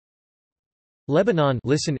Lebanon,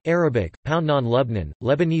 listen, Arabic, Poundnon Lubnan,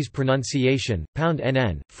 Lebanese pronunciation, Pound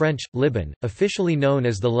NN, French, Liban, officially known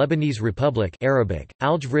as the Lebanese Republic Arabic,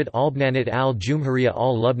 Al-Jvrit al-Bnanit al-Jumhuriya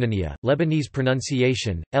al-Lubnaniya, Lebanese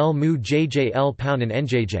pronunciation, El Mu Jj El Pounan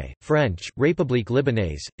Njj, French, République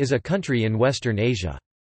Libanaise, is a country in Western Asia.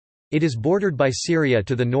 It is bordered by Syria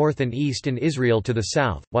to the north and east and Israel to the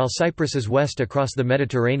south, while Cyprus is west across the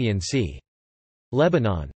Mediterranean Sea.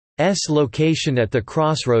 Lebanon's location at the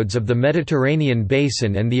crossroads of the Mediterranean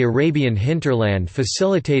basin and the Arabian hinterland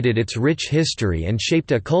facilitated its rich history and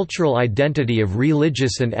shaped a cultural identity of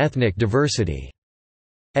religious and ethnic diversity.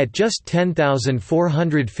 At just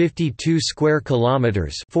 10,452 square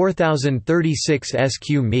kilometers, 4,036 sq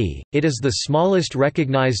mi, it is the smallest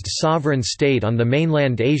recognized sovereign state on the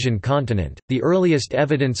mainland Asian continent. The earliest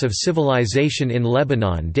evidence of civilization in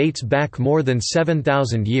Lebanon dates back more than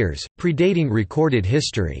 7,000 years, predating recorded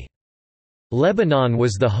history. Lebanon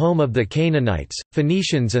was the home of the Canaanites,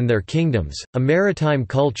 Phoenicians and their kingdoms, a maritime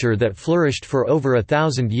culture that flourished for over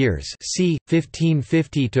 1,000 years, c.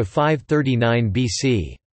 1550 to 539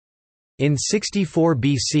 BC. In 64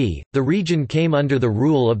 BC, the region came under the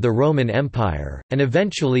rule of the Roman Empire, and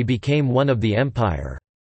eventually became one of the empire's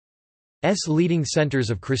leading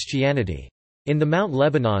centers of Christianity. In the Mount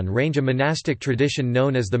Lebanon range a monastic tradition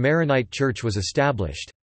known as the Maronite Church was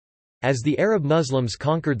established. As the Arab Muslims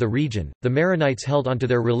conquered the region, the Maronites held onto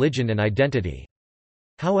their religion and identity.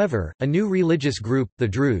 However, a new religious group, the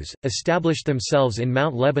Druze, established themselves in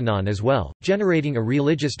Mount Lebanon as well, generating a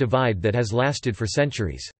religious divide that has lasted for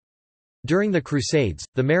centuries. During the Crusades,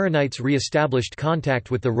 the Maronites re-established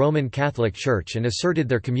contact with the Roman Catholic Church and asserted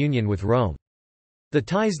their communion with Rome. The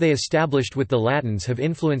ties they established with the Latins have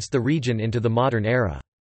influenced the region into the modern era.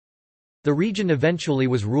 The region eventually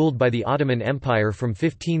was ruled by the Ottoman Empire from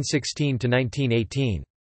 1516 to 1918.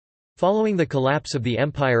 Following the collapse of the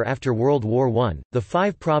empire after World War I, the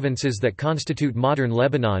 5 provinces that constitute modern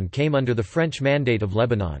Lebanon came under the French Mandate of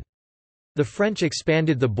Lebanon. The French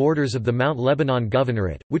expanded the borders of the Mount Lebanon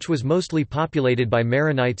Governorate, which was mostly populated by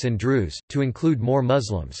Maronites and Druze, to include more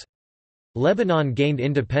Muslims. Lebanon gained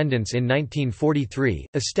independence in 1943,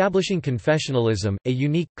 establishing confessionalism, a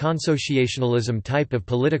unique, consociationalism type of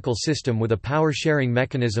political system with a power-sharing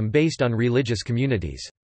mechanism based on religious communities.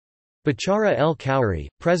 Bachara el-Khoury,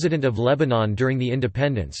 president of Lebanon during the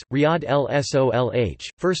independence, Riyad el-Solh,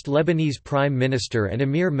 first Lebanese prime minister and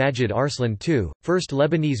Emir Majid Arslan II, first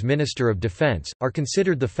Lebanese minister of defense, are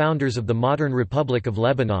considered the founders of the modern Republic of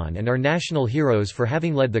Lebanon and are national heroes for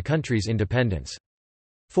having led the country's independence.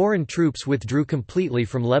 Foreign troops withdrew completely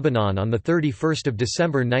from Lebanon on 31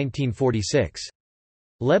 December 1946.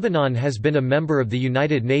 Lebanon has been a member of the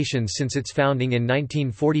United Nations since its founding in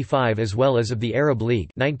 1945 as well as of the Arab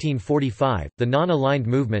League 1945, the Non-Aligned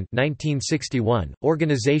Movement 1961,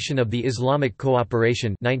 Organization of the Islamic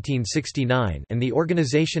Cooperation 1969, and the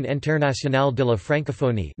Organisation Internationale de la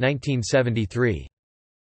Francophonie 1973.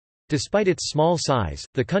 Despite its small size,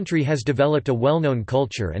 the country has developed a well-known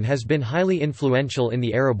culture and has been highly influential in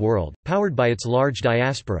the Arab world, powered by its large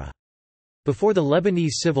diaspora. Before the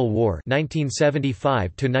Lebanese Civil War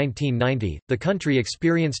 1975–1990, the country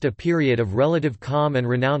experienced a period of relative calm and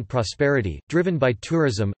renowned prosperity, driven by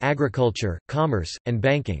tourism, agriculture, commerce, and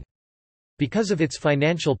banking. Because of its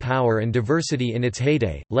financial power and diversity in its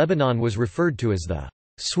heyday, Lebanon was referred to as the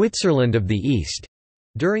Switzerland of the East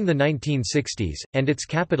during the 1960s, and its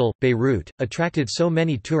capital, Beirut, attracted so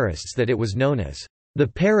many tourists that it was known as the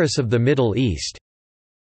Paris of the Middle East.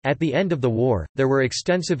 At the end of the war, there were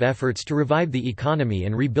extensive efforts to revive the economy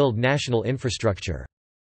and rebuild national infrastructure.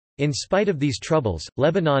 In spite of these troubles,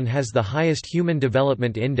 Lebanon has the highest Human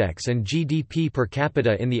Development Index and GDP per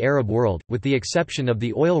capita in the Arab world, with the exception of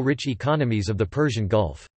the oil-rich economies of the Persian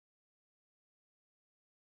Gulf.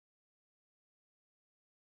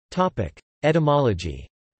 Etymology.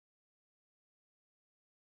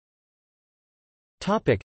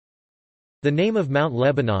 The name of Mount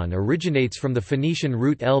Lebanon originates from the Phoenician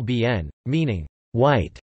root Lbn, meaning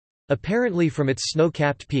white. Apparently from its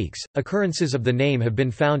snow-capped peaks, occurrences of the name have been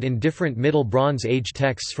found in different Middle Bronze Age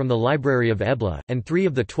texts from the Library of Ebla, and 3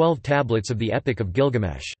 of the 12 tablets of the Epic of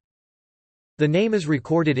Gilgamesh. The name is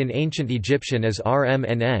recorded in ancient Egyptian as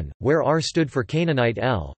Rmnn, where R stood for Canaanite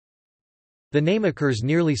El. The name occurs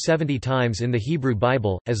nearly 70 times in the Hebrew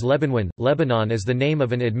Bible, as Lebanon. Lebanon as the name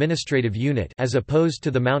of an administrative unit as opposed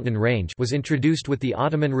to the mountain range was introduced with the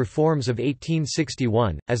Ottoman reforms of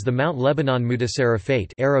 1861, as the Mount Lebanon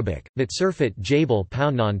Mutasarrifate Arabic, Mutsarfat Jabal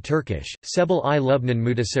Poundnan Turkish, Sebel I Lubnan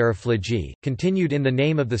Mutasarrifliji, continued in the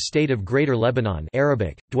name of the state of Greater Lebanon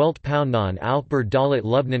Arabic, dwelt Poundnan al-Kbir Dalit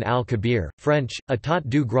Lubnan al-Kabir, French, Atat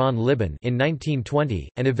du Grand Liban in 1920,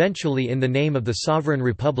 and eventually in the name of the Sovereign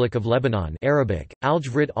Republic of Lebanon Arabic,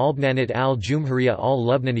 Al-Jvrit al-Bnanit al-Jumhuriyya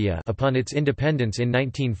al-Lubnaniyya upon its independence in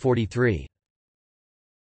 1943.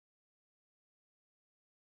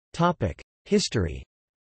 History.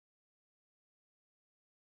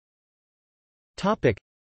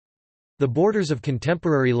 The borders of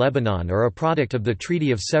contemporary Lebanon are a product of the Treaty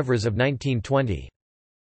of Sèvres of 1920.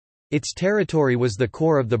 Its territory was the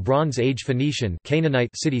core of the Bronze Age Phoenician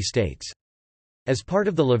Canaanite city-states. As part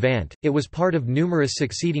of the Levant, it was part of numerous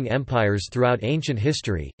succeeding empires throughout ancient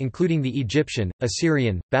history, including the Egyptian,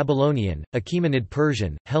 Assyrian, Babylonian, Achaemenid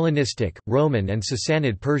Persian, Hellenistic, Roman and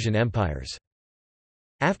Sassanid Persian empires.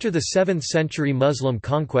 After the 7th century Muslim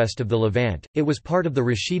conquest of the Levant, it was part of the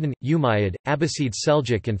Rashidun, Umayyad, Abbasid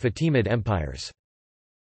Seljuk and Fatimid empires.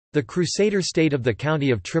 The Crusader state of the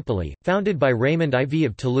county of Tripoli, founded by Raymond IV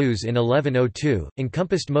of Toulouse in 1102,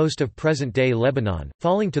 encompassed most of present-day Lebanon,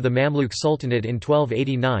 falling to the Mamluk Sultanate in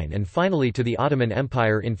 1289 and finally to the Ottoman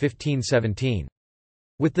Empire in 1517.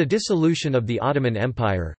 With the dissolution of the Ottoman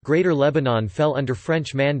Empire, Greater Lebanon fell under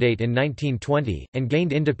French mandate in 1920, and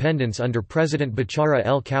gained independence under President Bachara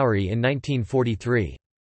el-Khoury in 1943.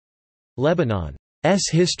 Lebanon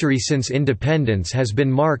history since independence has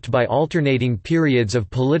been marked by alternating periods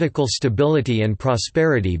of political stability and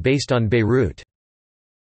prosperity based on Beirut's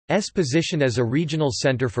position as a regional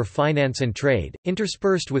center for finance and trade,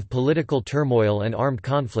 interspersed with political turmoil and armed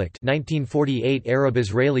conflict 1948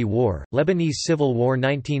 Arab-Israeli War, Lebanese Civil War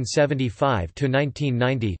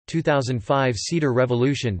 1975–1990, 2005 Cedar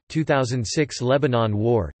Revolution, 2006 Lebanon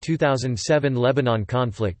War, 2007 Lebanon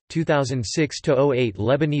conflict, 2006–08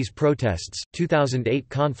 Lebanese protests, 2008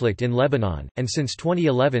 conflict in Lebanon, and since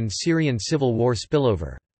 2011 Syrian civil war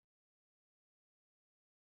spillover.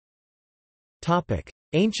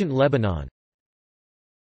 Ancient Lebanon.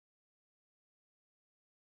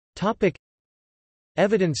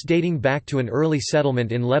 Evidence dating back to an early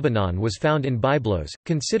settlement in Lebanon was found in Byblos,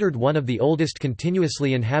 considered one of the oldest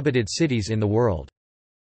continuously inhabited cities in the world.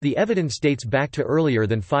 The evidence dates back to earlier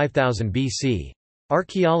than 5000 BC.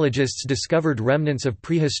 Archaeologists discovered remnants of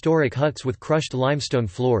prehistoric huts with crushed limestone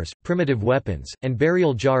floors, primitive weapons, and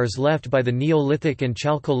burial jars left by the Neolithic and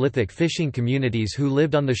Chalcolithic fishing communities who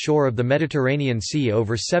lived on the shore of the Mediterranean Sea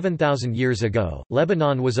over 7,000 years ago.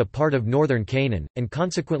 Lebanon was a part of northern Canaan, and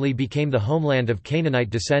consequently became the homeland of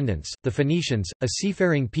Canaanite descendants, the Phoenicians, a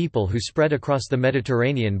seafaring people who spread across the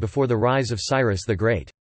Mediterranean before the rise of Cyrus the Great.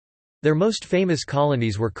 Their most famous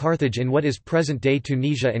colonies were Carthage in what is present-day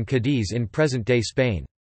Tunisia and Cadiz in present-day Spain.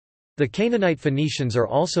 The Canaanite Phoenicians are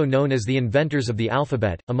also known as the inventors of the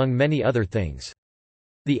alphabet, among many other things.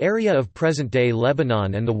 The area of present-day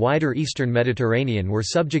Lebanon and the wider eastern Mediterranean were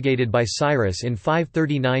subjugated by Cyrus in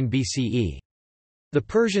 539 BCE. The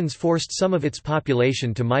Persians forced some of its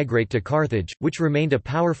population to migrate to Carthage, which remained a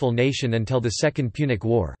powerful nation until the Second Punic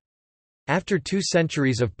War. After 2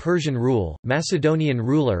 centuries of Persian rule, Macedonian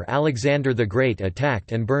ruler Alexander the Great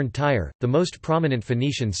attacked and burned Tyre, the most prominent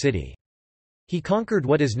Phoenician city. He conquered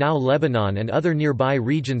what is now Lebanon and other nearby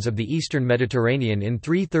regions of the eastern Mediterranean in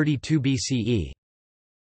 332 BCE.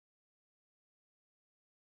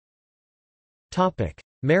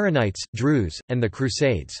 Maronites, Druze, and the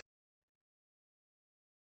Crusades.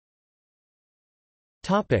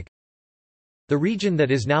 The region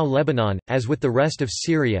that is now Lebanon, as with the rest of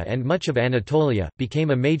Syria and much of Anatolia,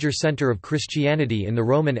 became a major center of Christianity in the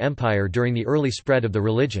Roman Empire during the early spread of the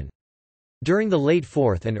religion. During the late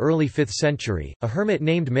 4th and early 5th century, a hermit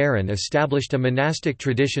named Maron established a monastic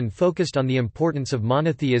tradition focused on the importance of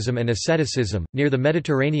monotheism and asceticism, near the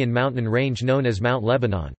Mediterranean mountain range known as Mount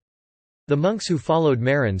Lebanon. The monks who followed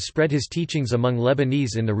Maron spread his teachings among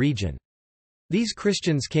Lebanese in the region. These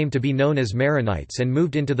Christians came to be known as Maronites and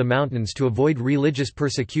moved into the mountains to avoid religious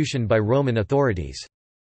persecution by Roman authorities.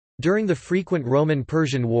 During the frequent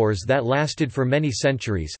Roman-Persian wars that lasted for many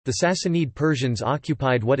centuries, the Sassanid Persians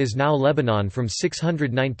occupied what is now Lebanon from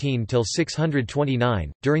 619 till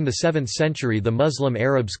 629. During the 7th century, the Muslim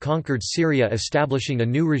Arabs conquered Syria, establishing a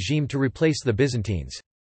new regime to replace the Byzantines.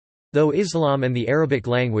 Though Islam and the Arabic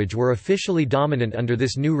language were officially dominant under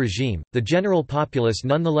this new regime, the general populace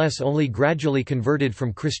nonetheless only gradually converted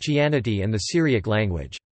from Christianity and the Syriac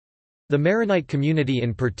language. The Maronite community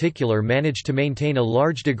in particular managed to maintain a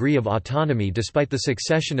large degree of autonomy despite the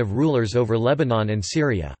succession of rulers over Lebanon and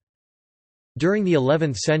Syria. During the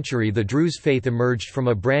 11th century, the Druze faith emerged from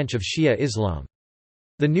a branch of Shia Islam.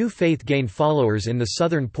 The new faith gained followers in the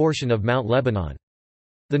southern portion of Mount Lebanon.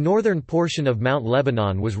 The northern portion of Mount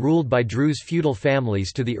Lebanon was ruled by Druze feudal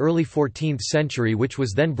families to the early 14th century, which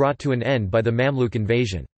was then brought to an end by the Mamluk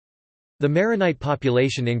invasion. The Maronite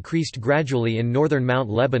population increased gradually in northern Mount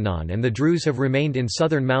Lebanon, and the Druze have remained in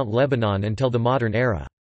southern Mount Lebanon until the modern era.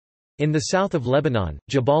 In the south of Lebanon,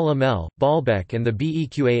 Jabal Amel, Baalbek and the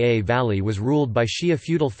Beqaa Valley was ruled by Shia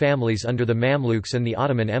feudal families under the Mamluks and the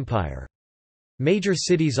Ottoman Empire. Major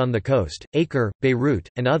cities on the coast, Acre, Beirut,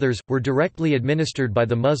 and others, were directly administered by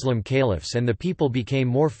the Muslim caliphs, and the people became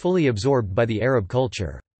more fully absorbed by the Arab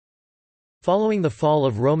culture. Following the fall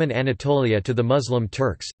of Roman Anatolia to the Muslim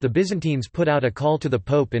Turks, the Byzantines put out a call to the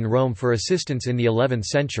Pope in Rome for assistance in the 11th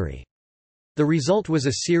century. The result was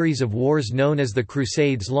a series of wars known as the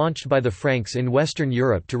Crusades, launched by the Franks in Western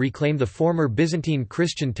Europe to reclaim the former Byzantine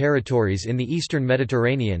Christian territories in the eastern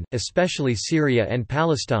Mediterranean, especially Syria and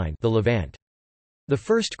Palestine, the Levant. The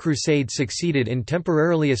First Crusade succeeded in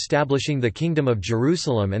temporarily establishing the Kingdom of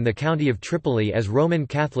Jerusalem and the County of Tripoli as Roman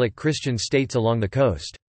Catholic Christian states along the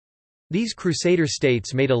coast. These Crusader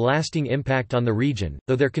states made a lasting impact on the region,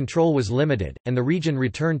 though their control was limited, and the region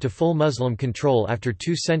returned to full Muslim control after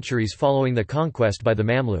 2 centuries following the conquest by the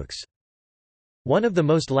Mamluks. One of the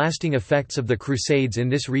most lasting effects of the Crusades in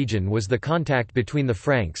this region was the contact between the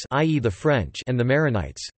Franks, i.e. the French, and the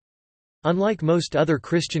Maronites. Unlike most other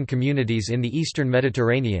Christian communities in the eastern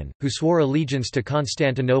Mediterranean, who swore allegiance to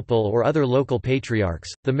Constantinople or other local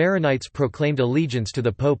patriarchs, the Maronites proclaimed allegiance to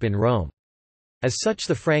the Pope in Rome. As such,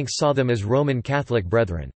 the Franks saw them as Roman Catholic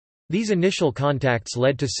brethren. These initial contacts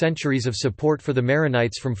led to centuries of support for the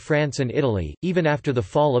Maronites from France and Italy, even after the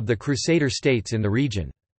fall of the Crusader states in the region.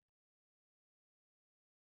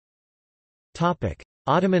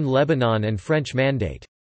 Ottoman Lebanon and French Mandate.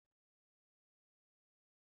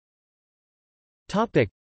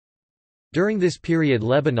 During this period,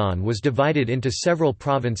 Lebanon was divided into several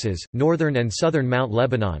provinces: northern and southern Mount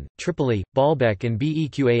Lebanon, Tripoli, Baalbek and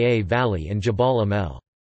Beqaa Valley, and Jabal Amel.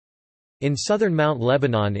 In southern Mount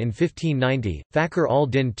Lebanon in 1590, Fakhr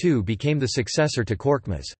al-Din II became the successor to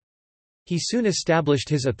Korkmaz. He soon established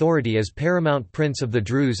his authority as paramount prince of the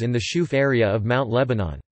Druze in the Shuf area of Mount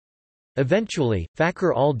Lebanon. Eventually,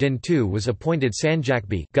 Fakhr al-Din II was appointed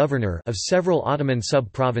Sanjaqbi, governor of several Ottoman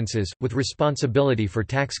sub-provinces, with responsibility for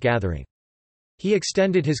tax gathering. He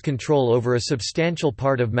extended his control over a substantial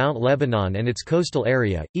part of Mount Lebanon and its coastal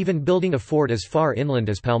area, even building a fort as far inland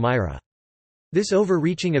as Palmyra. This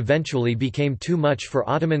overreaching eventually became too much for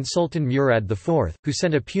Ottoman Sultan Murad IV, who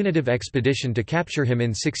sent a punitive expedition to capture him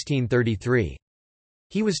in 1633.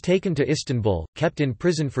 He was taken to Istanbul, kept in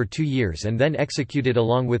prison for 2 years and then executed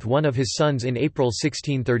along with one of his sons in April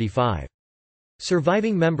 1635.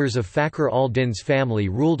 Surviving members of Fakhr al-Din's family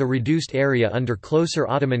ruled a reduced area under closer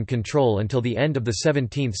Ottoman control until the end of the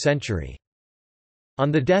 17th century. On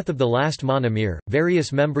the death of the last Monamir,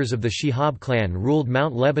 various members of the Shihab clan ruled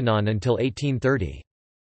Mount Lebanon until 1830.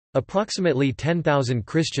 Approximately 10,000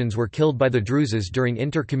 Christians were killed by the Druzes during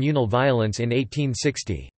intercommunal violence in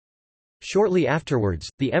 1860. Shortly afterwards,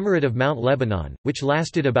 the Emirate of Mount Lebanon, which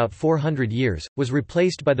lasted about 400 years, was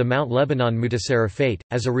replaced by the Mount Lebanon Mutasarrifate,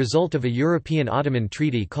 as a result of a European-Ottoman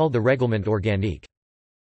treaty called the Règlement Organique.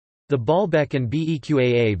 The Baalbek and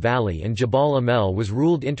Beqaa Valley and Jabal Amel was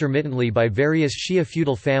ruled intermittently by various Shia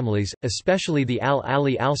feudal families, especially the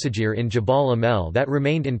Al-Ali al-Sajir in Jabal Amel, that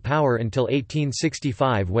remained in power until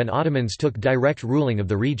 1865 when Ottomans took direct ruling of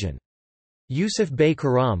the region. Yusuf Bey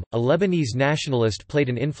Karam, a Lebanese nationalist, played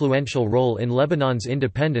an influential role in Lebanon's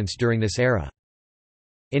independence during this era.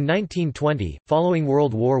 In 1920, following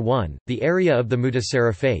World War I, the area of the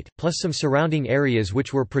Mutasarrifate, plus some surrounding areas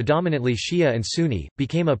which were predominantly Shia and Sunni,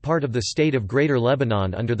 became a part of the state of Greater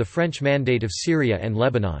Lebanon under the French Mandate of Syria and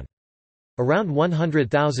Lebanon. Around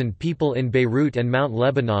 100,000 people in Beirut and Mount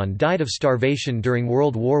Lebanon died of starvation during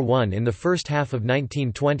World War I. In the first half of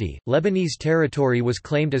 1920, Lebanese territory was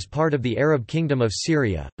claimed as part of the Arab Kingdom of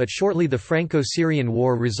Syria, but shortly the Franco-Syrian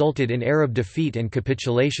War resulted in Arab defeat and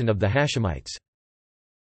capitulation of the Hashemites.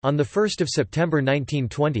 On 1 September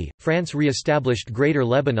 1920, France re-established Greater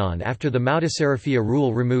Lebanon after the Mutasarrifia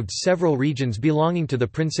rule removed several regions belonging to the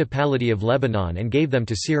Principality of Lebanon and gave them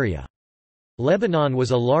to Syria. Lebanon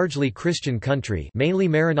was a largely Christian country, mainly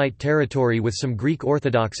Maronite territory with some Greek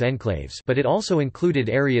Orthodox enclaves, but it also included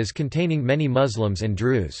areas containing many Muslims and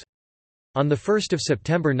Druze. On 1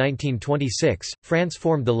 September 1926, France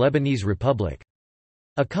formed the Lebanese Republic.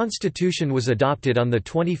 A constitution was adopted on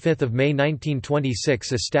 25 May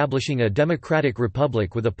 1926 establishing a democratic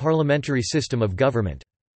republic with a parliamentary system of government.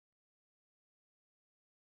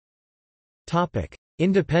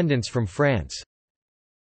 Independence from France.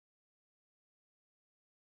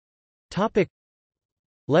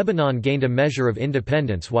 Lebanon gained a measure of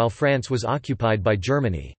independence while France was occupied by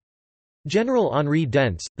Germany. General Henri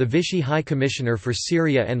Dentz, the Vichy High Commissioner for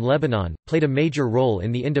Syria and Lebanon, played a major role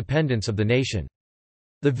in the independence of the nation.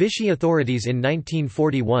 The Vichy authorities in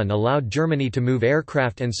 1941 allowed Germany to move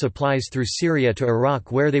aircraft and supplies through Syria to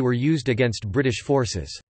Iraq where they were used against British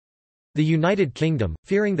forces. The United Kingdom,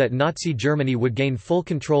 fearing that Nazi Germany would gain full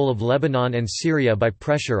control of Lebanon and Syria by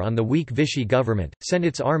pressure on the weak Vichy government, sent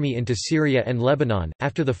its army into Syria and Lebanon.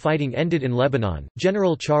 After the fighting ended in Lebanon,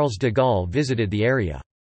 General Charles de Gaulle visited the area.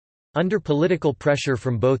 Under political pressure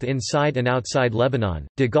from both inside and outside Lebanon,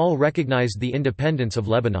 de Gaulle recognized the independence of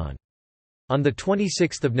Lebanon. On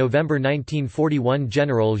 26 November 1941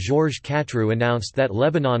 General Georges Catroux announced that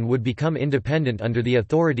Lebanon would become independent under the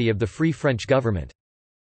authority of the Free French government.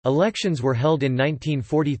 Elections were held in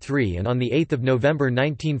 1943 and on 8 November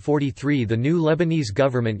 1943 the new Lebanese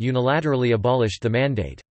government unilaterally abolished the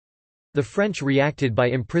mandate. The French reacted by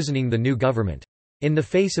imprisoning the new government. In the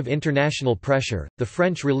face of international pressure, the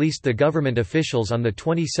French released the government officials on the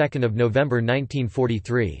 22nd of November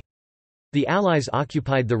 1943. The Allies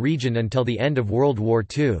occupied the region until the end of World War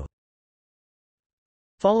II.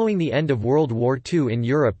 Following the end of World War II in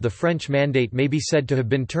Europe, the French mandate may be said to have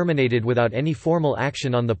been terminated without any formal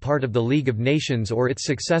action on the part of the League of Nations or its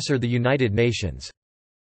successor the United Nations.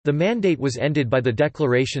 The mandate was ended by the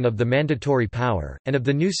declaration of the mandatory power, and of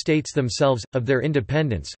the new states themselves, of their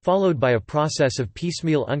independence, followed by a process of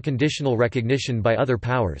piecemeal unconditional recognition by other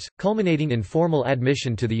powers, culminating in formal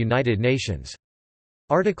admission to the United Nations.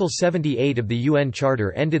 Article 78 of the UN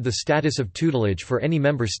Charter ended the status of tutelage for any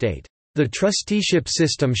member state. The trusteeship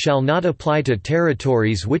system shall not apply to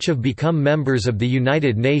territories which have become members of the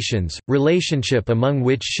United Nations, relationship among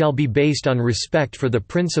which shall be based on respect for the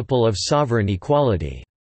principle of sovereign equality.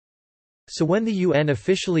 So when the UN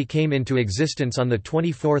officially came into existence on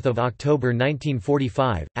 24 October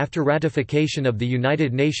 1945, after ratification of the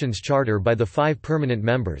United Nations Charter by the 5 permanent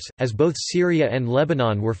members, as both Syria and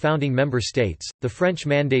Lebanon were founding member states, the French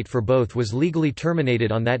mandate for both was legally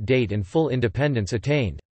terminated on that date and full independence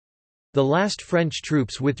attained. The last French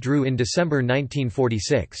troops withdrew in December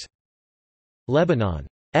 1946. Lebanon's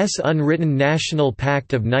unwritten National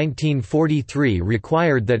Pact of 1943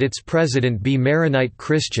 required that its president be Maronite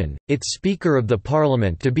Christian, its Speaker of the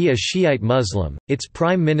Parliament to be a Shiite Muslim, its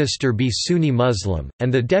Prime Minister be Sunni Muslim,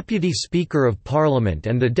 and the Deputy Speaker of Parliament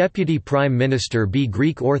and the Deputy Prime Minister be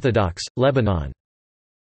Greek Orthodox. Lebanon's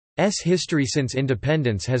history since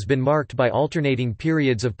independence has been marked by alternating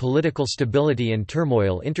periods of political stability and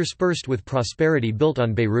turmoil interspersed with prosperity built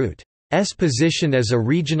on Beirut's position as a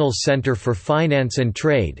regional center for finance and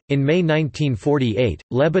trade. In May 1948,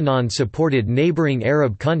 Lebanon supported neighboring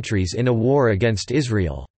Arab countries in a war against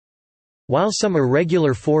Israel. While some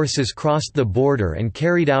irregular forces crossed the border and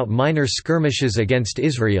carried out minor skirmishes against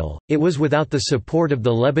Israel, it was without the support of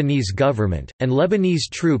the Lebanese government, and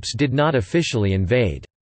Lebanese troops did not officially invade.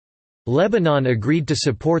 Lebanon agreed to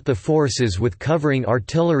support the forces with covering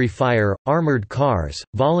artillery fire, armored cars,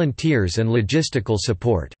 volunteers and logistical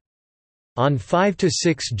support. On 5–6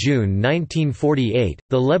 June 1948,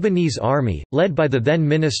 the Lebanese army, led by the then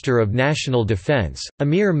Minister of National Defense,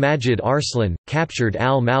 Amir Majid Arslan, captured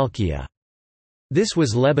al-Malkiya. This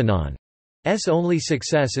was Lebanon's only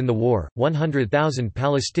success in the war. 100,000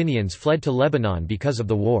 Palestinians fled to Lebanon because of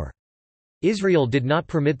the war. Israel did not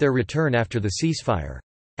permit their return after the ceasefire.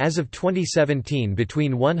 As of 2017,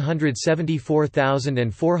 between 174,000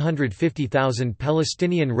 and 450,000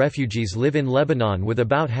 Palestinian refugees live in Lebanon, with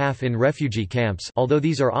about half in refugee camps, although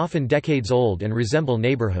these are often decades old and resemble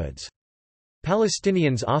neighborhoods.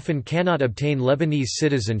 Palestinians often cannot obtain Lebanese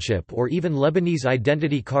citizenship or even Lebanese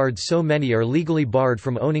identity cards, so many are legally barred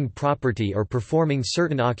from owning property or performing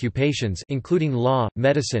certain occupations including law,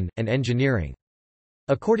 medicine, and engineering.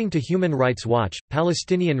 According to Human Rights Watch,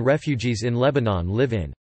 Palestinian refugees in Lebanon live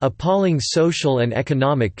in appalling social and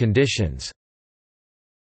economic conditions.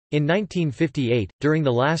 In 1958, during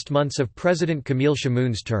the last months of President Camille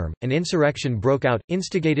Chamoun's term, an insurrection broke out,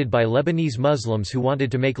 instigated by Lebanese Muslims who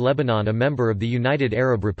wanted to make Lebanon a member of the United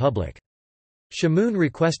Arab Republic. Chamoun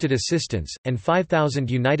requested assistance, and 5,000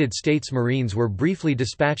 United States Marines were briefly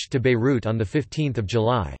dispatched to Beirut on 15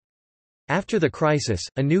 July. After the crisis,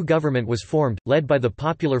 a new government was formed, led by the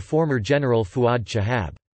popular former General Fuad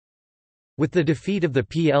Shahab. With the defeat of the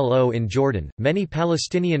PLO in Jordan, many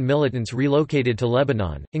Palestinian militants relocated to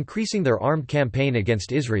Lebanon, increasing their armed campaign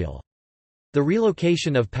against Israel. The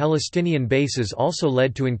relocation of Palestinian bases also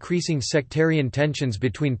led to increasing sectarian tensions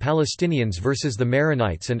between Palestinians versus the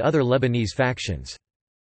Maronites and other Lebanese factions.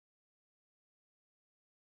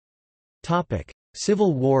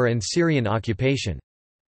 Civil War and Syrian occupation.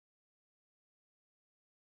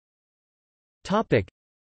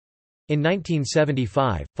 In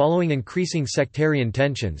 1975, following increasing sectarian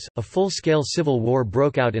tensions, a full-scale civil war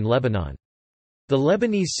broke out in Lebanon. The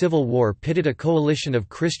Lebanese Civil War pitted a coalition of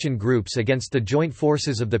Christian groups against the joint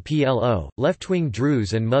forces of the PLO, left-wing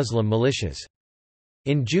Druze and Muslim militias.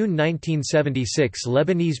 In June 1976,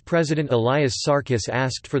 Lebanese President Elias Sarkis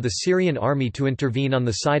asked for the Syrian army to intervene on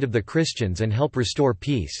the side of the Christians and help restore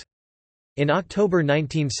peace. In October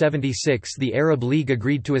 1976, the Arab League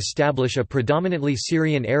agreed to establish a predominantly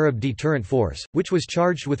Syrian Arab deterrent force, which was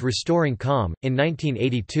charged with restoring calm. In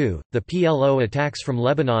 1982, the PLO attacks from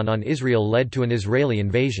Lebanon on Israel led to an Israeli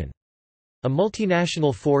invasion. A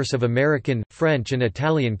multinational force of American, French and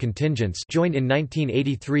Italian contingents joined in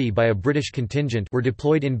 1983 by a British contingent were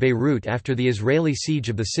deployed in Beirut after the Israeli siege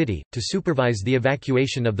of the city, to supervise the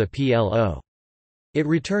evacuation of the PLO. It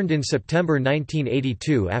returned in September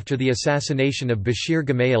 1982 after the assassination of Bashir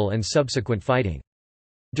Gemayel and subsequent fighting.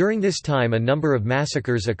 During this time a number of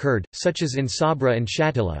massacres occurred, such as in Sabra and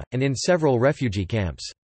Shatila, and in several refugee camps.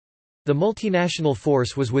 The multinational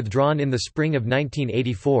force was withdrawn in the spring of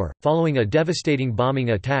 1984, following a devastating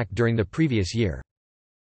bombing attack during the previous year.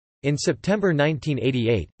 In September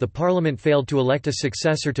 1988, the parliament failed to elect a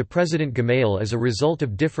successor to President Gemayel as a result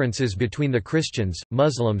of differences between the Christians,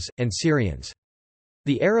 Muslims, and Syrians.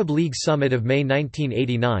 The Arab League Summit of May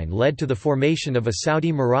 1989 led to the formation of a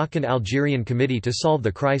Saudi-Moroccan-Algerian committee to solve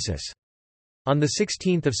the crisis. On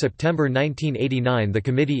 16 September 1989 the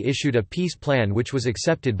committee issued a peace plan which was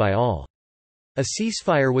accepted by all. A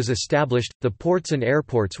ceasefire was established, the ports and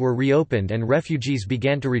airports were reopened and refugees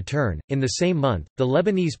began to return. In the same month, the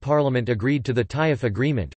Lebanese parliament agreed to the Taif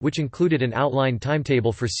Agreement, which included an outlined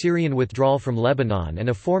timetable for Syrian withdrawal from Lebanon and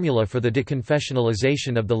a formula for the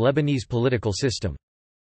deconfessionalization of the Lebanese political system.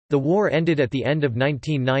 The war ended at the end of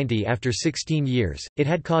 1990 after 16 years. It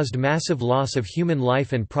had caused massive loss of human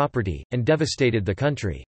life and property, and devastated the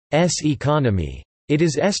country's economy. It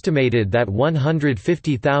is estimated that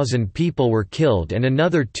 150,000 people were killed and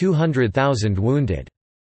another 200,000 wounded.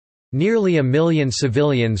 Nearly 1 million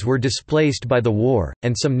civilians were displaced by the war,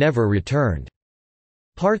 and some never returned.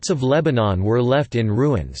 Parts of Lebanon were left in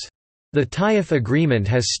ruins. The Taif Agreement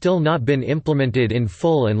has still not been implemented in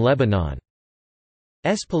full and Lebanon's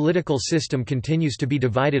political system continues to be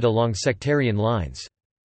divided along sectarian lines.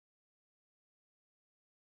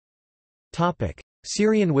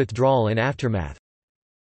 Syrian withdrawal and aftermath.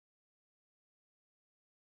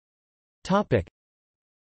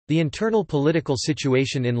 The internal political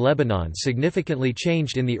situation in Lebanon significantly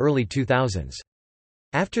changed in the early 2000s.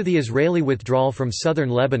 After the Israeli withdrawal from southern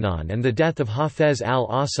Lebanon and the death of Hafez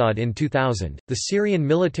al-Assad in 2000, the Syrian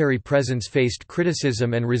military presence faced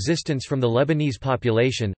criticism and resistance from the Lebanese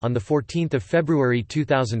population. On 14 February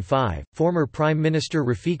 2005, former Prime Minister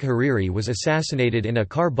Rafiq Hariri was assassinated in a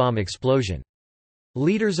car bomb explosion.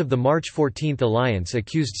 Leaders of the March 14 alliance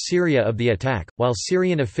accused Syria of the attack, while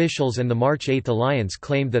Syrian officials and the March 8 alliance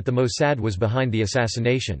claimed that the Mossad was behind the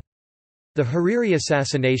assassination. The Hariri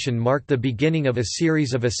assassination marked the beginning of a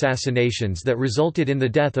series of assassinations that resulted in the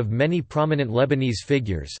death of many prominent Lebanese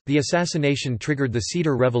figures. The assassination triggered the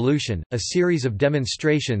Cedar Revolution, a series of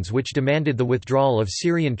demonstrations which demanded the withdrawal of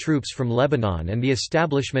Syrian troops from Lebanon and the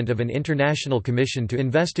establishment of an international commission to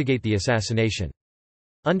investigate the assassination.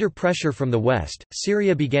 Under pressure from the West,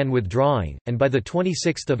 Syria began withdrawing, and by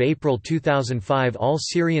 26 April 2005 all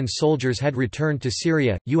Syrian soldiers had returned to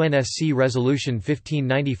Syria. UNSC Resolution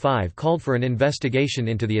 1595 called for an investigation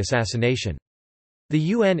into the assassination. The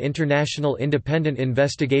UN International Independent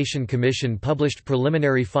Investigation Commission published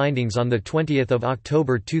preliminary findings on 20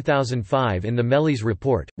 October 2005 in the Melis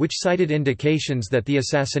report, which cited indications that the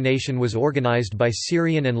assassination was organized by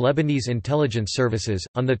Syrian and Lebanese intelligence services.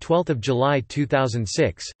 On 12 July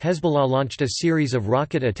 2006, Hezbollah launched a series of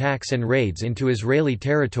rocket attacks and raids into Israeli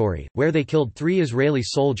territory, where they killed 3 Israeli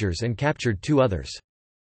soldiers and captured 2 others.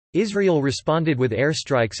 Israel responded with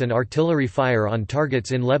airstrikes and artillery fire on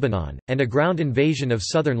targets in Lebanon, and a ground invasion of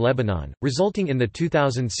southern Lebanon, resulting in the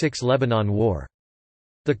 2006 Lebanon War.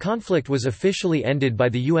 The conflict was officially ended by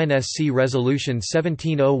the UNSC Resolution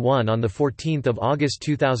 1701 on 14 August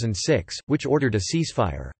 2006, which ordered a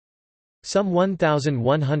ceasefire. Some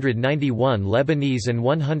 1,191 Lebanese and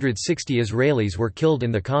 160 Israelis were killed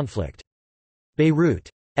in the conflict.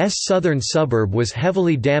 Beirut's southern suburb was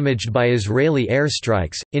heavily damaged by Israeli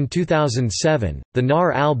airstrikes. In 2007, the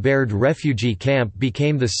Nar al-Bared refugee camp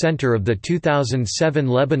became the center of the 2007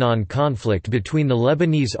 Lebanon conflict between the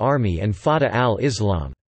Lebanese army and Fatah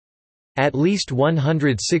al-Islam. At least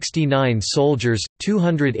 169 soldiers,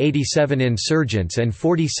 287 insurgents and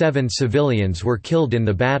 47 civilians were killed in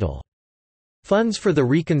the battle. Funds for the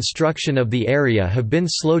reconstruction of the area have been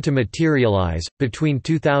slow to materialize. Between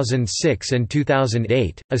 2006 and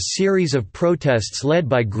 2008, a series of protests led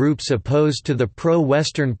by groups opposed to the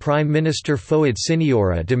pro-Western Prime Minister Fouad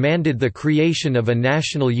Siniora demanded the creation of a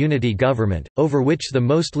national unity government, over which the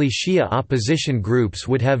mostly Shia opposition groups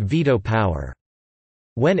would have veto power.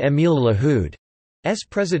 When Emil Lahoud S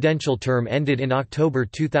presidential term ended in October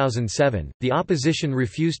 2007, the opposition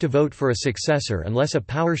refused to vote for a successor unless a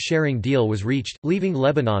power-sharing deal was reached, leaving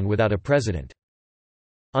Lebanon without a president.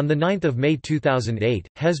 On 9 May 2008,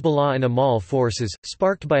 Hezbollah and Amal forces,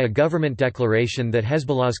 sparked by a government declaration that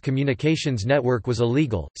Hezbollah's communications network was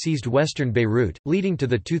illegal, seized western Beirut, leading to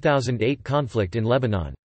the 2008 conflict in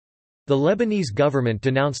Lebanon. The Lebanese government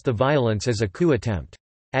denounced the violence as a coup attempt.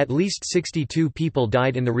 At least 62 people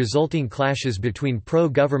died in the resulting clashes between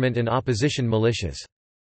pro-government and opposition militias.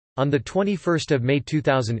 On 21 May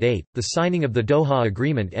 2008, the signing of the Doha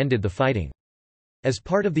Agreement ended the fighting. As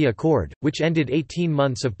part of the accord, which ended 18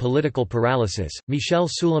 months of political paralysis, Michel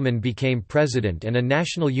Suleiman became president and a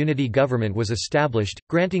national unity government was established,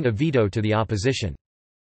 granting a veto to the opposition.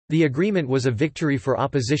 The agreement was a victory for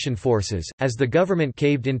opposition forces, as the government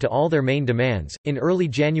caved into all their main demands. In early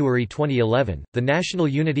January 2011, the National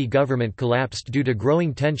Unity Government collapsed due to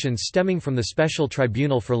growing tensions stemming from the Special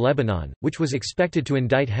Tribunal for Lebanon, which was expected to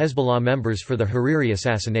indict Hezbollah members for the Hariri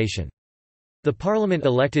assassination. The parliament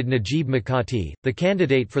elected Najib Mikati, the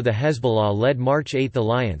candidate for the Hezbollah-led March 8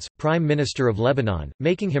 alliance, Prime Minister of Lebanon,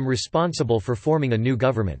 making him responsible for forming a new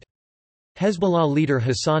government. Hezbollah leader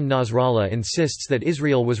Hassan Nasrallah insists that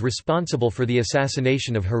Israel was responsible for the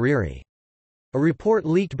assassination of Hariri. A report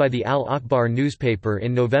leaked by the Al-Akhbar newspaper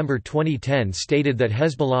in November 2010 stated that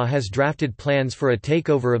Hezbollah has drafted plans for a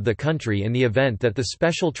takeover of the country in the event that the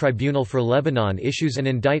Special Tribunal for Lebanon issues an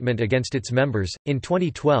indictment against its members. In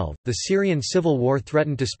 2012, the Syrian civil war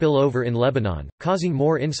threatened to spill over in Lebanon, causing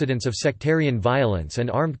more incidents of sectarian violence and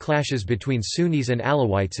armed clashes between Sunnis and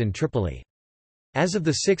Alawites in Tripoli. As of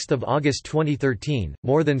 6 August 2013,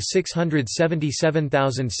 more than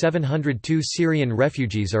 677,702 Syrian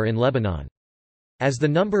refugees are in Lebanon. As the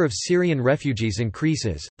number of Syrian refugees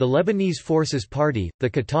increases, the Lebanese Forces Party, the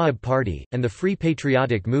Kataib Party, and the Free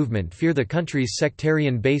Patriotic Movement fear the country's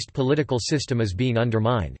sectarian-based political system is being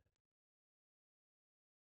undermined.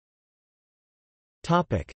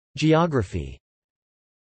 Geography.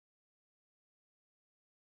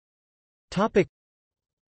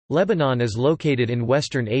 Lebanon is located in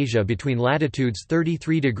Western Asia between latitudes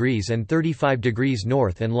 33 degrees and 35 degrees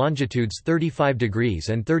north and longitudes 35 degrees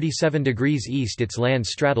and 37 degrees east. Its land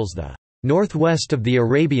straddles the northwest of the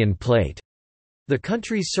Arabian Plate. The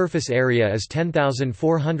country's surface area is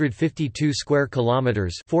 10,452 square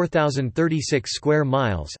kilometers, 4,036 square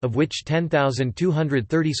miles, of which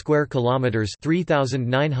 10,230 square kilometers,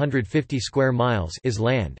 3,950 square miles is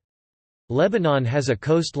land. Lebanon has a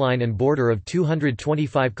coastline and border of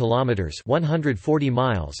 225 kilometers (140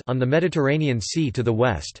 miles) on the Mediterranean Sea to the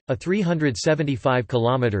west, a 375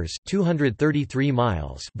 kilometers (233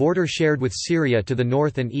 miles) border shared with Syria to the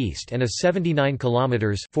north and east, and a 79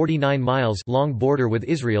 kilometers (49 miles) long border with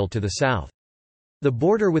Israel to the south. The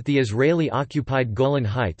border with the Israeli-occupied Golan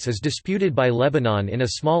Heights is disputed by Lebanon in a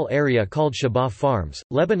small area called Shabah Farms.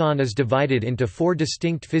 Lebanon is divided into four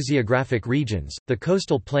distinct physiographic regions: the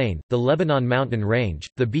coastal plain, the Lebanon mountain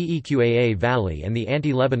range, the Beqaa Valley and the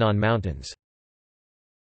Anti-Lebanon Mountains.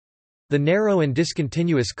 The narrow and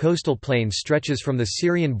discontinuous coastal plain stretches from the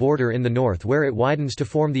Syrian border in the north where it widens to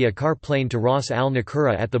form the Akkar Plain to Ras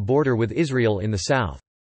al-Nakura at the border with Israel in the south.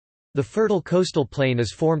 The fertile coastal plain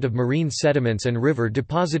is formed of marine sediments and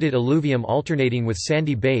river-deposited alluvium alternating with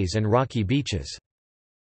sandy bays and rocky beaches.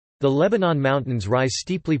 The Lebanon Mountains rise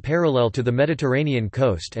steeply parallel to the Mediterranean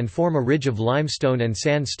coast and form a ridge of limestone and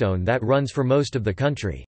sandstone that runs for most of the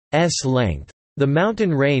country's length. The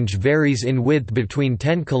mountain range varies in width between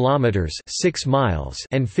 10 kilometers (6 miles)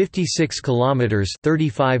 and 56 kilometers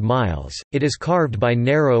 (35 miles). It is carved by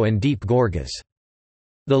narrow and deep gorges.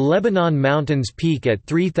 The Lebanon Mountains peak at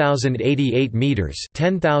 3,088 meters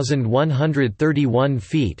 (10,131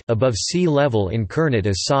 feet) above sea level in Kernit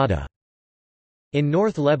as Sada in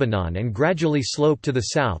North Lebanon and gradually slope to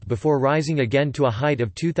the south before rising again to a height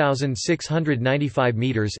of 2,695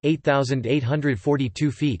 meters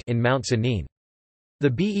 (8,842 feet) in Mount Sanin. The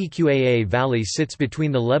Beqaa Valley sits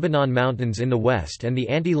between the Lebanon Mountains in the west and the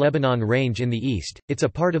Anti-Lebanon Range in the east. It's a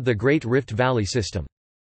part of the Great Rift Valley system.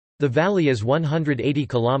 The valley is 180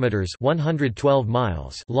 kilometers (112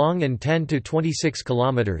 miles) long and 10 to 26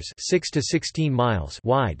 kilometers (6 to 16 miles)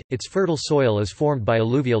 wide. Its fertile soil is formed by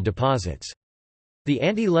alluvial deposits. The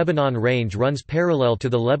Anti-Lebanon Range runs parallel to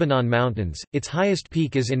the Lebanon Mountains. Its highest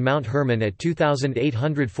peak is in Mount Hermon at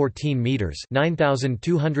 2,814 meters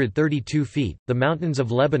 (9,232 feet). The mountains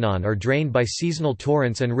of Lebanon are drained by seasonal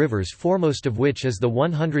torrents and rivers, foremost of which is the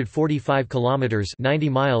 145 kilometers (90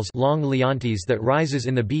 miles) long Leontes that rises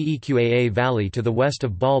in the Beqaa Valley to the west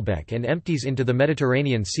of Baalbek and empties into the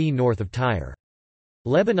Mediterranean Sea north of Tyre.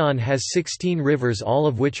 Lebanon has 16 rivers, all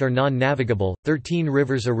of which are non-navigable. 13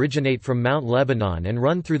 rivers originate from Mount Lebanon and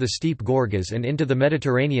run through the steep gorges and into the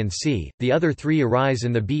Mediterranean Sea. The other 3 arise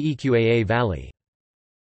in the Beqaa Valley.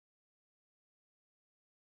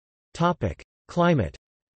 Topic: Climate.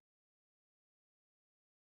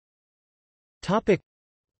 Topic: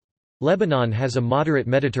 Lebanon has a moderate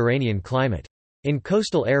Mediterranean climate. In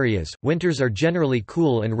coastal areas, winters are generally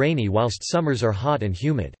cool and rainy whilst summers are hot and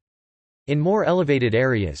humid. In more elevated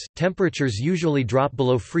areas, temperatures usually drop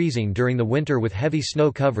below freezing during the winter with heavy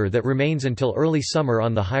snow cover that remains until early summer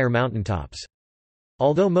on the higher mountaintops.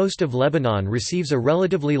 Although most of Lebanon receives a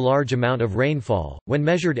relatively large amount of rainfall, when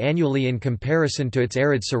measured annually in comparison to its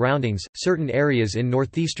arid surroundings, certain areas in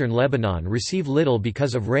northeastern Lebanon receive little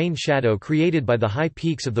because of rain shadow created by the high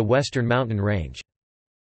peaks of the western mountain range.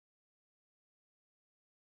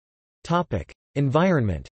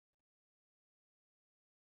 Environment.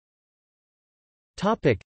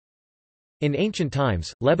 In ancient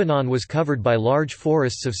times, Lebanon was covered by large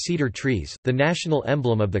forests of cedar trees, the national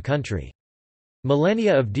emblem of the country.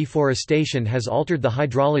 Millennia of deforestation has altered the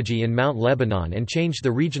hydrology in Mount Lebanon and changed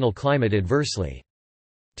the regional climate adversely.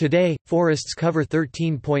 Today, forests cover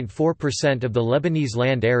 13.4% of the Lebanese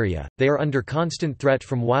land area. They are under constant threat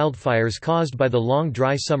from wildfires caused by the long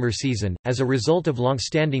dry summer season. As a result of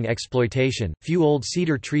long-standing exploitation, few old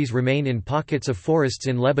cedar trees remain in pockets of forests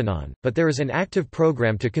in Lebanon, but there is an active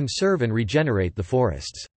program to conserve and regenerate the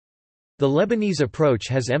forests. The Lebanese approach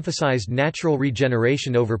has emphasized natural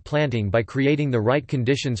regeneration over planting by creating the right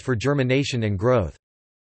conditions for germination and growth.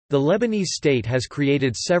 The Lebanese state has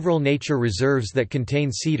created several nature reserves that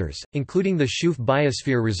contain cedars, including the Shuf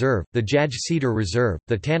Biosphere Reserve, the Jaj Cedar Reserve,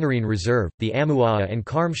 the Tanarine Reserve, the Amuaa and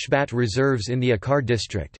Karm Shbat reserves in the Akkar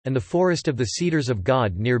district, and the Forest of the Cedars of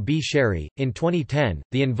God near B-Sheri. In 2010,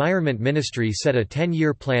 the Environment Ministry set a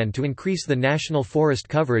 10-year plan to increase the national forest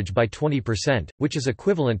coverage by 20%, which is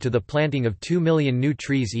equivalent to the planting of 2 million new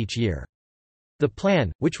trees each year. The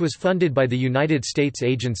plan, which was funded by the United States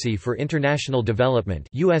Agency for International Development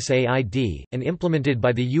 (USAID) and implemented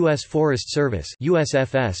by the U.S. Forest Service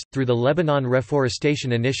 (USFS) through the Lebanon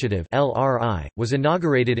Reforestation Initiative (LRI), was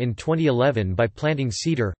inaugurated in 2011 by planting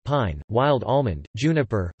cedar, pine, wild almond,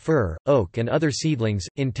 juniper, fir, oak and other seedlings,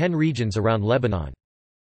 in 10 regions around Lebanon.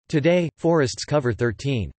 Today, forests cover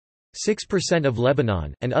 13.6% of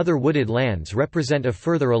Lebanon, and other wooded lands represent a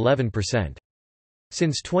further 11%.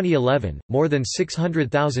 Since 2011, more than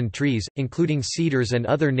 600,000 trees, including cedars and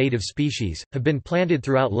other native species, have been planted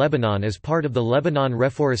throughout Lebanon as part of the Lebanon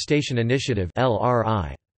Reforestation Initiative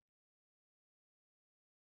 (LRI).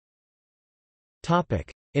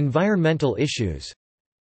 Topic: Environmental issues.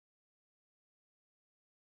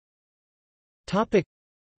 Topic: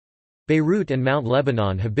 Beirut and Mount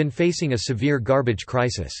Lebanon have been facing a severe garbage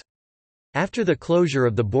crisis. After the closure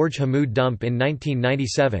of the Borj Hamoud dump in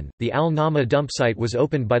 1997, the Al-Nama dump site was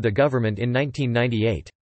opened by the government in 1998.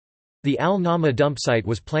 The Al-Nama dump site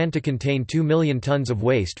was planned to contain 2 million tons of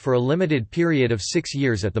waste for a limited period of 6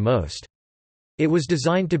 years at the most. It was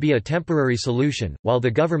designed to be a temporary solution, while the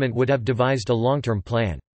government would have devised a long-term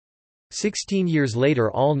plan. 16 years later,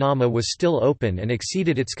 Al-Nama was still open and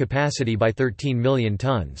exceeded its capacity by 13 million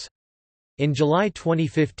tons. In July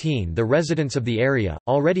 2015, the residents of the area,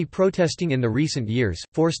 already protesting in the recent years,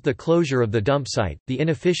 forced the closure of the dump site. The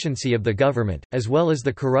inefficiency of the government, as well as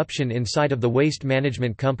the corruption inside of the waste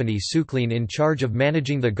management company Suclean in charge of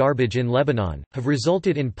managing the garbage in Lebanon, have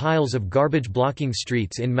resulted in piles of garbage blocking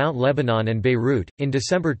streets in Mount Lebanon and Beirut. In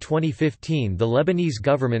December 2015, the Lebanese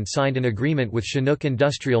government signed an agreement with Chinook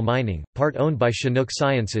Industrial Mining, part owned by Chinook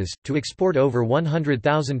Sciences, to export over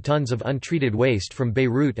 100,000 tons of untreated waste from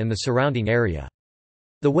Beirut and the surrounding area.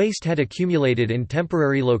 The waste had accumulated in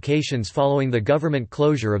temporary locations following the government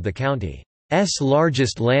closure of the county's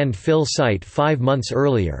largest landfill site 5 months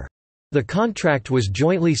earlier. The contract was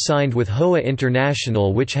jointly signed with Hoa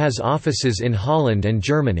International, which has offices in Holland and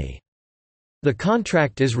Germany. The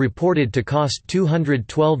contract is reported to cost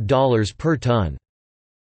 $212 per ton.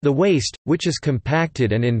 The waste, which is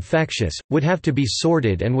compacted and infectious, would have to be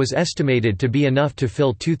sorted and was estimated to be enough to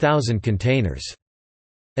fill 2,000 containers.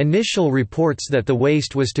 Initial reports that the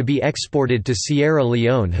waste was to be exported to Sierra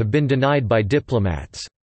Leone have been denied by diplomats.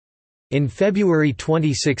 In February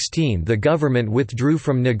 2016, the government withdrew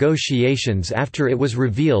from negotiations after it was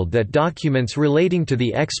revealed that documents relating to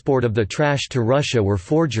the export of the trash to Russia were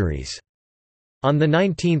forgeries. On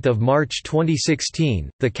 19 March 2016,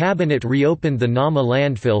 the cabinet reopened the Nama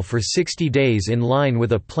landfill for 60 days in line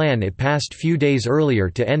with a plan it passed few days earlier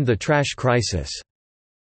to end the trash crisis.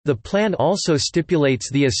 The plan also stipulates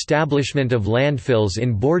the establishment of landfills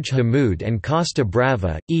in Borj Hamoud and Costa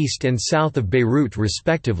Brava, east and south of Beirut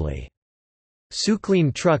respectively.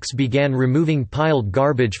 Suclean trucks began removing piled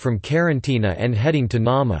garbage from Karantina and heading to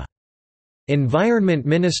Nama. Environment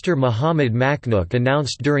Minister Mohamed Maknouk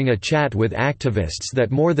announced during a chat with activists that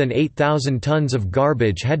more than 8,000 tons of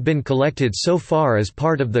garbage had been collected so far as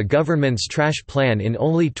part of the government's trash plan in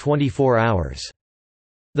only 24 hours.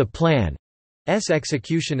 The plan's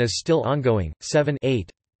execution is still ongoing. 7-8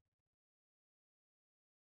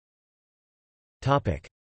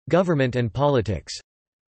 Government and politics.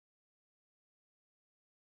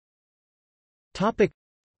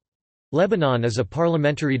 Lebanon is a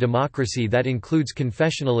parliamentary democracy that includes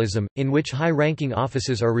confessionalism, in which high-ranking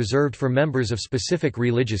offices are reserved for members of specific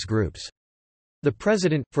religious groups. The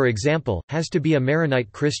president, for example, has to be a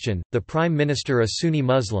Maronite Christian, the prime minister a Sunni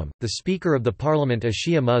Muslim, the speaker of the parliament a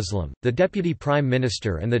Shia Muslim, the deputy prime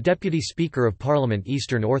minister and the deputy speaker of parliament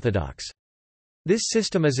Eastern Orthodox. This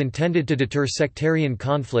system is intended to deter sectarian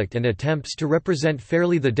conflict and attempts to represent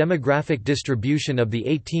fairly the demographic distribution of the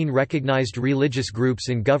 18 recognized religious groups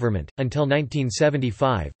in government. Until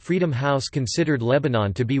 1975, Freedom House considered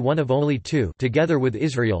Lebanon to be one of only two, together with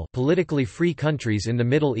Israel, politically free countries in the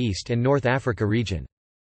Middle East and North Africa region.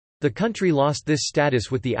 The country lost this status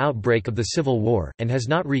with the outbreak of the Civil War, and has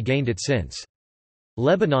not regained it since.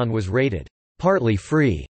 Lebanon was rated partly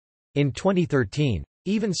free in 2013.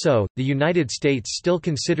 Even so, the United States still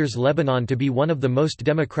considers Lebanon to be one of the most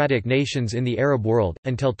democratic nations in the Arab world.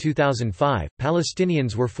 Until 2005,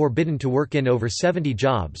 Palestinians were forbidden to work in over 70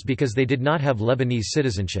 jobs because they did not have Lebanese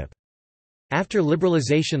citizenship. After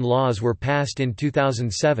liberalization laws were passed in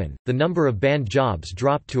 2007, the number of banned jobs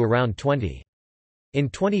dropped to around 20. In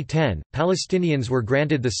 2010, Palestinians were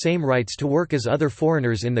granted the same rights to work as other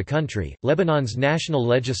foreigners in the country. Lebanon's national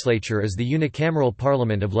legislature is the unicameral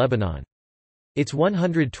parliament of Lebanon. Its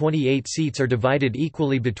 128 seats are divided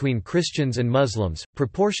equally between Christians and Muslims,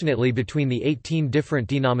 proportionately between the 18 different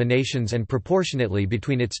denominations and proportionately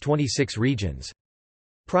between its 26 regions.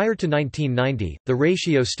 Prior to 1990, the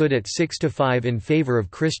ratio stood at 6-5 in favor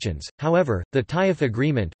of Christians. However, the Taif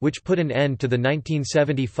Agreement, which put an end to the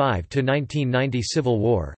 1975–1990 civil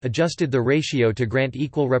war, adjusted the ratio to grant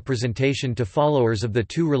equal representation to followers of the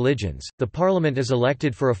two religions. The parliament is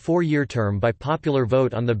elected for a 4-year term by popular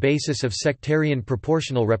vote on the basis of sectarian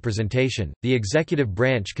proportional representation. The executive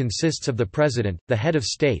branch consists of the president, the head of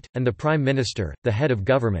state, and the prime minister, the head of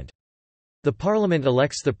government. The parliament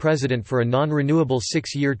elects the president for a non-renewable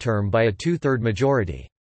 6-year term by a 2/3 majority.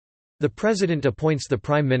 The president appoints the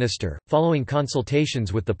prime minister, following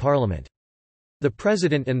consultations with the parliament. The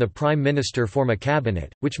president and the prime minister form a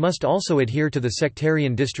cabinet, which must also adhere to the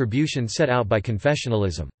sectarian distribution set out by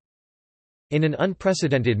confessionalism. In an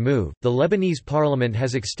unprecedented move, the Lebanese parliament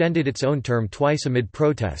has extended its own term twice amid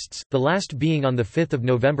protests, the last being on 5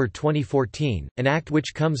 November 2014, an act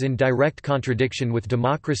which comes in direct contradiction with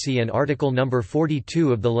democracy and Article No.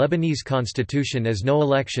 42 of the Lebanese constitution as no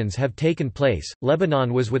elections have taken place.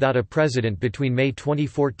 Lebanon was without a president between May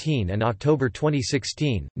 2014 and October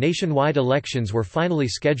 2016. Nationwide elections were finally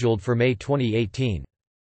scheduled for May 2018.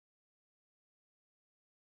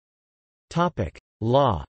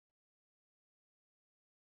 Law.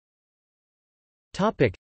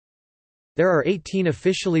 There are 18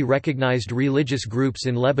 officially recognized religious groups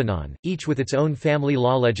in Lebanon, each with its own family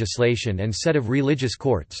law legislation and set of religious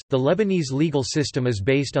courts. The Lebanese legal system is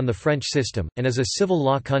based on the French system, and is a civil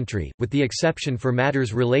law country, with the exception for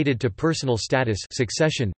matters related to personal status,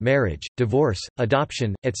 succession, marriage, divorce,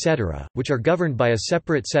 adoption, etc., which are governed by a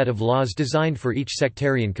separate set of laws designed for each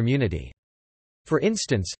sectarian community. For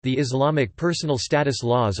instance, the Islamic personal status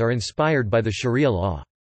laws are inspired by the Sharia law.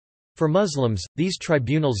 For Muslims, these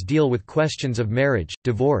tribunals deal with questions of marriage,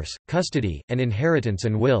 divorce, custody, and inheritance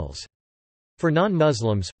and wills. For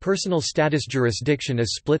non-Muslims, personal status jurisdiction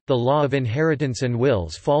is split. The law of inheritance and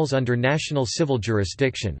wills falls under national civil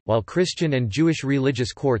jurisdiction, while Christian and Jewish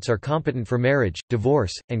religious courts are competent for marriage,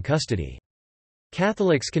 divorce, and custody.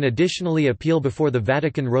 Catholics can additionally appeal before the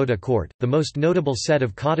Vatican Rota Court. The most notable set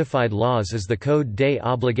of codified laws is the Code des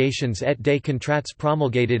Obligations et des Contrats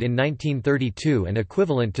promulgated in 1932 and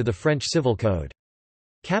equivalent to the French Civil Code.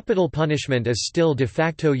 Capital punishment is still de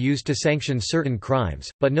facto used to sanction certain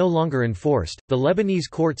crimes, but no longer enforced. The Lebanese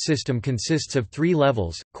court system consists of 3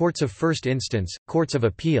 levels: courts of first instance, courts of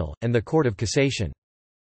appeal, and the Court of Cassation.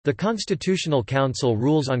 The Constitutional Council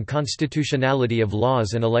rules on constitutionality of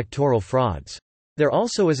laws and electoral frauds. There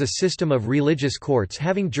also is a system of religious courts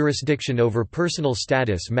having jurisdiction over personal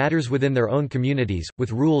status matters within their own communities,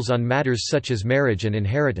 with rules on matters such as marriage and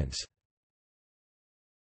inheritance.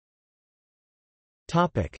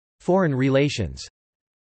 Foreign relations.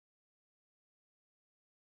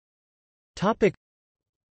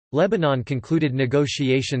 Lebanon concluded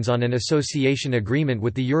negotiations on an association agreement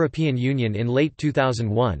with the European Union in late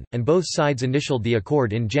 2001, and both sides initialed the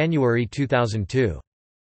accord in January 2002.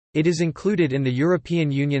 It is included in the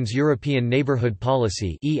European Union's European Neighbourhood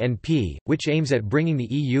Policy (ENP), which aims at bringing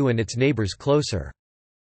the EU and its neighbours closer.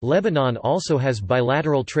 Lebanon also has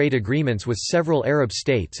bilateral trade agreements with several Arab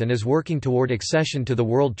states and is working toward accession to the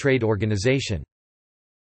World Trade Organization.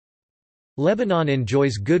 Lebanon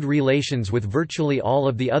enjoys good relations with virtually all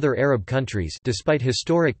of the other Arab countries despite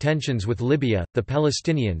historic tensions with Libya, the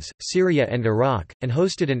Palestinians, Syria and Iraq, and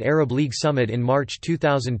hosted an Arab League summit in March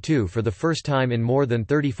 2002 for the first time in more than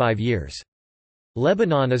 35 years.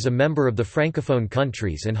 Lebanon is a member of the Francophone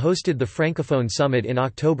countries and hosted the Francophone Summit in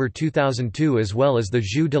October 2002 as well as the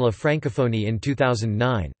Jeux de la Francophonie in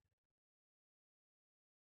 2009.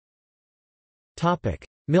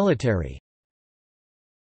 Military.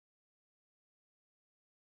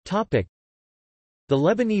 The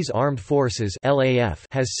Lebanese Armed Forces (LAF)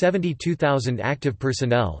 has 72,000 active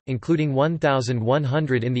personnel, including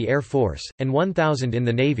 1,100 in the Air Force, and 1,000 in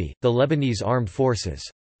the Navy. The Lebanese Armed Forces'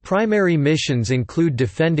 primary missions include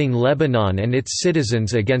defending Lebanon and its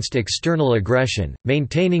citizens against external aggression,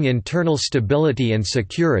 maintaining internal stability and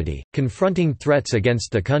security, confronting threats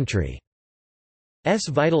against the country's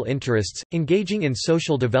vital interests, engaging in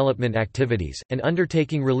social development activities, and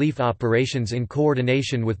undertaking relief operations in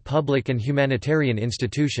coordination with public and humanitarian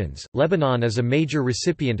institutions. Lebanon is a major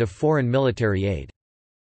recipient of foreign military aid.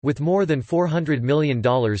 With more than $400 million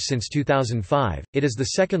since 2005, it is the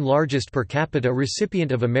second largest per capita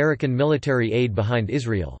recipient of American military aid behind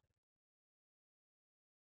Israel.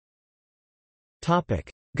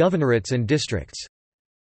 Governorates and districts.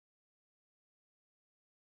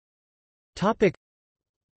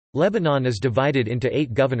 Lebanon is divided into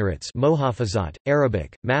 8 governorates: Mohafazat,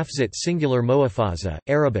 Arabic, Mafzat singular Moafaza,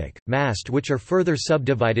 Arabic, Mast, which are further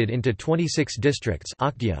subdivided into 26 districts: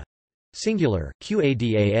 Aqdia, singular,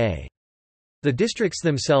 Qadaa. The districts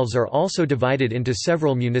themselves are also divided into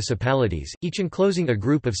several municipalities, each enclosing a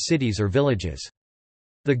group of cities or villages.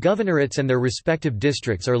 The governorates and their respective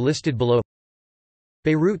districts are listed below.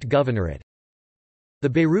 Beirut Governorate. The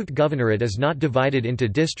Beirut Governorate is not divided into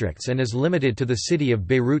districts and is limited to the city of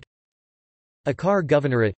Beirut. Akkar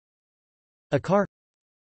Governorate. Akkar.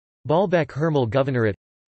 Baalbek Hermel Governorate.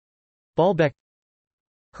 Baalbek.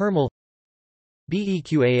 Hermel.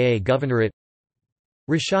 Beqaa Governorate.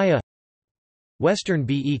 Rishaya. Western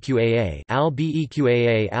Beqaa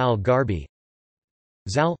al-Beqaa al-Garbi.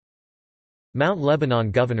 Zal. Mount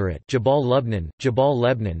Lebanon Governorate, Jabal Lubnan, Jabal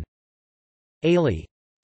Lebnan. Ali.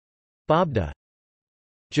 Babda.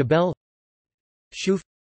 Jabal. Shuf.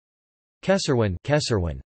 Kesserwan,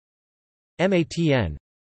 Kesserwan. Matn.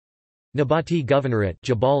 Nabati Governorate,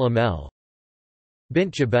 Jabal Amel.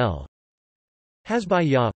 Bint Jabal.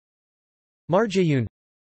 Hasbayah. Marjayun.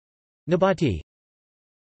 Nabati.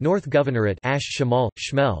 North Governorate, Ash Shamal,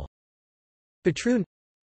 Shmel. Batroun.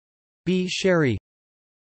 B. Sheri.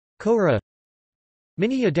 Kora.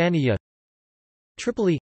 Mini Adaniya.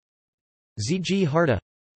 Tripoli. Zg Harda.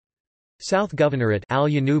 South Governorate, Al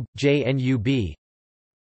Yanub, Jnub.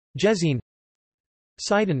 Jezin.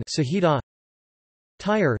 Sidon, Sahida.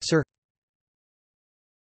 Tyre, Sir.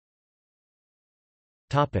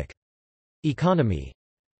 Topic: Economy.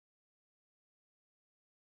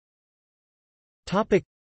 Topic: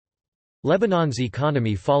 Lebanon's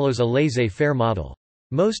economy follows a laissez-faire model.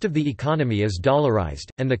 Most of the economy is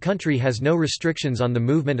dollarized, and the country has no restrictions on the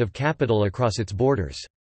movement of capital across its borders.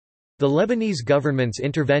 The Lebanese government's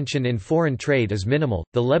intervention in foreign trade is minimal.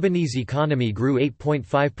 The Lebanese economy grew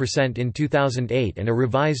 8.5% in 2008 and a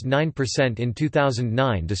revised 9% in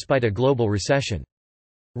 2009 despite a global recession.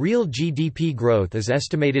 Real GDP growth is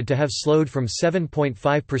estimated to have slowed from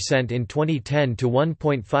 7.5% in 2010 to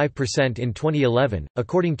 1.5% in 2011,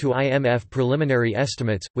 according to IMF preliminary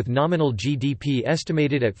estimates, with nominal GDP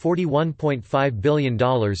estimated at $41.5 billion in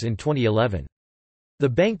 2011. The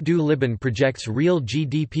Banque du Liban projects real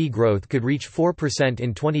GDP growth could reach 4%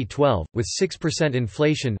 in 2012, with 6%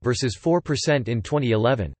 inflation versus 4% in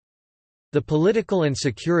 2011. The political and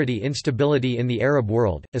security instability in the Arab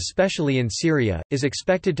world, especially in Syria, is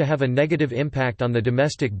expected to have a negative impact on the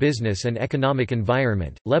domestic business and economic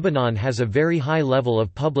environment. Lebanon has a very high level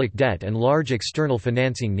of public debt and large external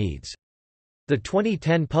financing needs. The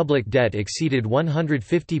 2010 public debt exceeded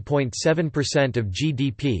 150.7% of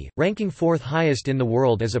GDP, ranking fourth highest in the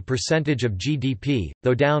world as a percentage of GDP,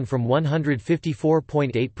 though down from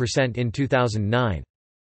 154.8% in 2009.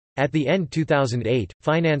 At the end 2008,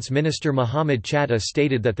 Finance Minister Mohamed Chatta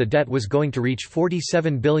stated that the debt was going to reach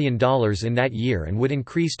 $47 billion in that year and would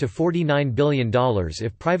increase to $49 billion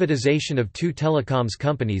if privatization of two telecoms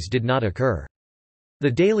companies did not occur.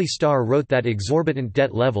 The Daily Star wrote that exorbitant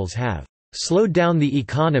debt levels have slowed down the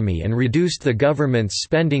economy and reduced the government's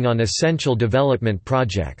spending on essential development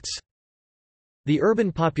projects. The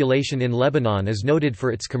urban population in Lebanon is noted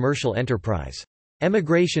for its commercial enterprise.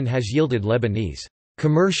 Emigration has yielded Lebanese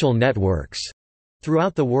commercial networks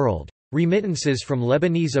throughout the world. Remittances from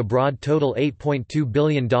Lebanese abroad total $8.2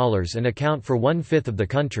 billion and account for one-fifth of the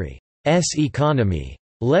country's economy.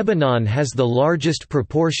 Lebanon has the largest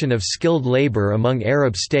proportion of skilled labor among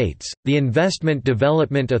Arab states. The Investment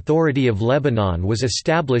Development Authority of Lebanon was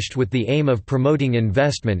established with the aim of promoting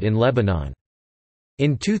investment in Lebanon.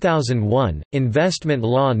 In 2001, Investment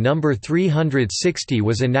Law No. 360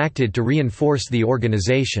 was enacted to reinforce the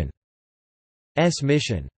organization's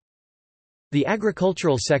mission. The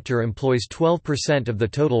agricultural sector employs 12% of the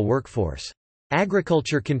total workforce.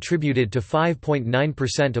 Agriculture contributed to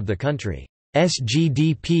 5.9% of the country's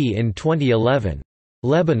GDP in 2011.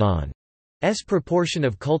 Lebanon's proportion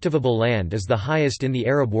of cultivable land is the highest in the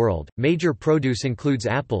Arab world. Major produce includes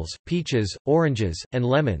apples, peaches, oranges, and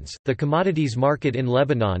lemons. The commodities market in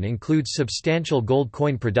Lebanon includes substantial gold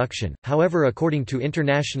coin production. However, according to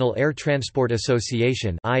International Air Transport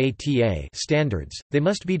Association (IATA) standards, they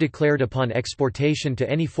must be declared upon exportation to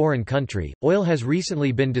any foreign country. Oil has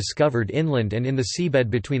recently been discovered inland and in the seabed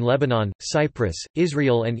between Lebanon, Cyprus,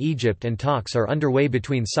 Israel, and Egypt, and talks are underway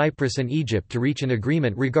between Cyprus and Egypt to reach an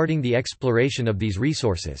agreement regarding the exploration of these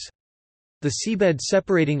resources. The seabed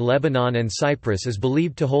separating Lebanon and Cyprus is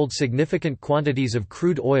believed to hold significant quantities of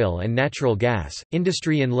crude oil and natural gas.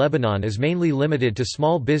 Industry in Lebanon is mainly limited to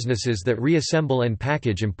small businesses that reassemble and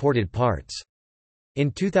package imported parts.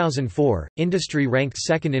 In 2004, industry ranked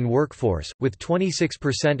second in workforce, with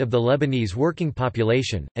 26% of the Lebanese working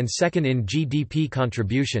population, and second in GDP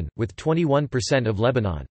contribution, with 21% of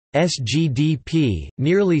Lebanon's GDP.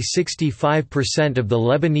 Nearly 65% of the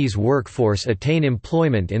Lebanese workforce attain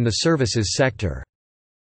employment in the services sector.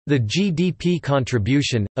 The GDP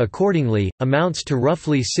contribution, accordingly, amounts to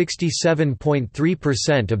roughly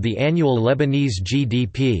 67.3% of the annual Lebanese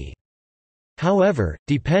GDP. However,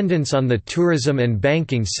 dependence on the tourism and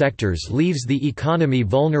banking sectors leaves the economy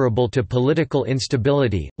vulnerable to political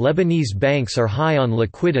instability. Lebanese banks are high on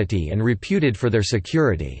liquidity and reputed for their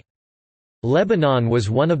security. Lebanon was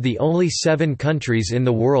one of the only 7 countries in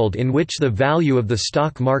the world in which the value of the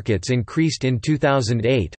stock markets increased in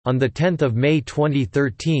 2008. On 10 May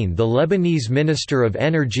 2013, the Lebanese Minister of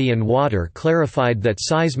Energy and Water clarified that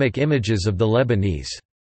seismic images of the Lebanese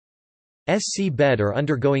seabed are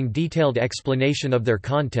undergoing detailed explanation of their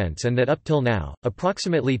contents and that up till now,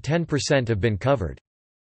 approximately 10% have been covered.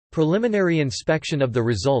 Preliminary inspection of the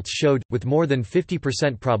results showed, with more than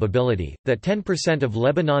 50% probability, that 10% of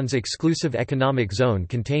Lebanon's exclusive economic zone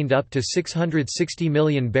contained up to 660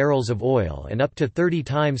 million barrels of oil and up to 30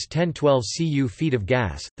 times 1012 cu-feet of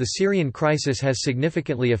gas. The Syrian crisis has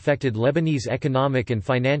significantly affected Lebanese economic and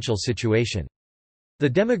financial situation. The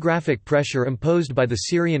demographic pressure imposed by the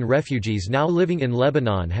Syrian refugees now living in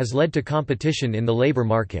Lebanon has led to competition in the labor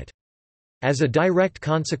market. As a direct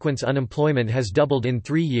consequence, unemployment has doubled in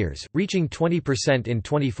 3 years, reaching 20% in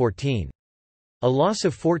 2014. A loss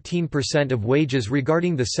of 14% of wages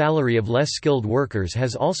regarding the salary of less skilled workers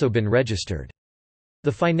has also been registered.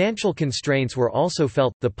 The financial constraints were also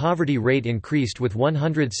felt. The poverty rate increased, with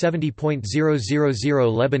 170,000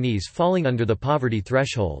 Lebanese falling under the poverty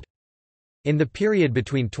threshold. In the period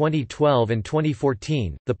between 2012 and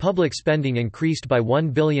 2014, the public spending increased by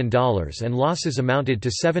 $1 billion and losses amounted to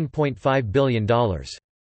 $7.5 billion.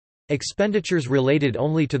 Expenditures related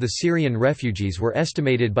only to the Syrian refugees were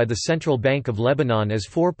estimated by the Central Bank of Lebanon as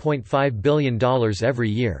 $4.5 billion every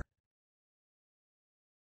year.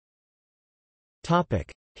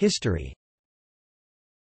 History.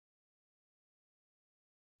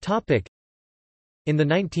 In the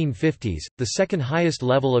 1950s, the second highest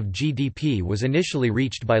level of GDP was initially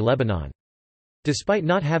reached by Lebanon. Despite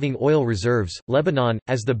not having oil reserves, Lebanon,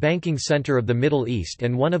 as the banking center of the Middle East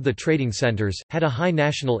and one of the trading centers, had a high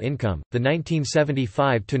national income. The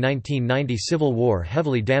 1975–1990 civil war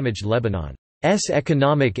heavily damaged Lebanon's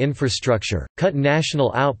economic infrastructure, cut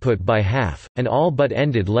national output by half, and all but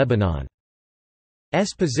ended Lebanon's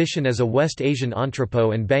position as a West Asian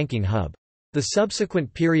entrepot and banking hub. The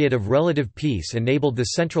subsequent period of relative peace enabled the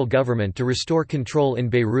central government to restore control in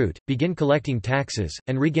Beirut, begin collecting taxes,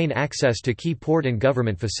 and regain access to key port and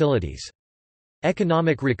government facilities.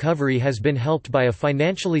 Economic recovery has been helped by a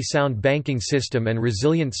financially sound banking system and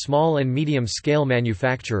resilient small and medium-scale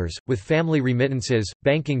manufacturers, with family remittances,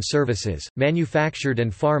 banking services, manufactured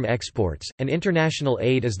and farm exports, and international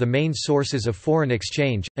aid as the main sources of foreign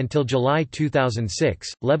exchange. Until July 2006,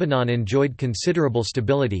 Lebanon enjoyed considerable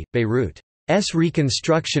stability. Beirut's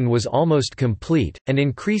reconstruction was almost complete, and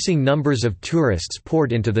increasing numbers of tourists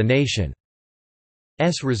poured into the nation's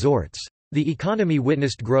resorts. The economy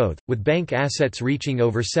witnessed growth, with bank assets reaching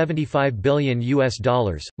over $75 billion.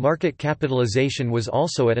 Market capitalization was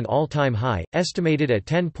also at an all-time high, estimated at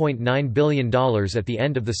 $10.9 billion at the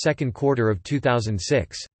end of the second quarter of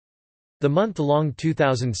 2006. The month-long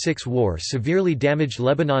 2006 war severely damaged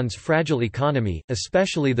Lebanon's fragile economy,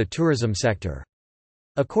 especially the tourism sector.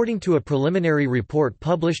 According to a preliminary report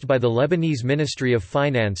published by the Lebanese Ministry of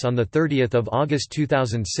Finance on 30 August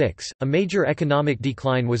 2006, a major economic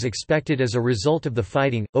decline was expected as a result of the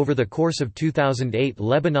fighting. Over the course of 2008,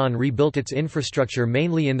 Lebanon rebuilt its infrastructure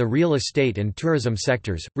mainly in the real estate and tourism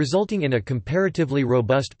sectors, resulting in a comparatively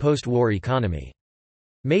robust post-war economy.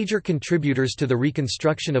 Major contributors to the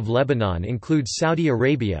reconstruction of Lebanon include Saudi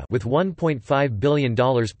Arabia with $1.5 billion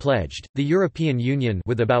pledged, the European Union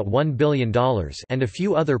with about $1 billion, and a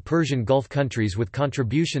few other Persian Gulf countries with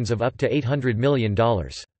contributions of up to $800 million.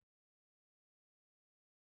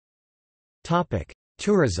 Topic: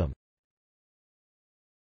 Tourism.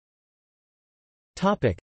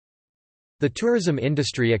 Topic: The tourism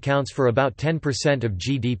industry accounts for about 10% of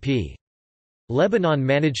GDP. Lebanon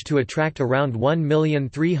managed to attract around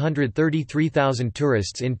 1,333,000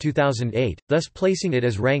 tourists in 2008, thus placing it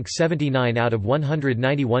as rank 79 out of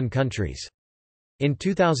 191 countries. In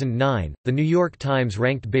 2009, The New York Times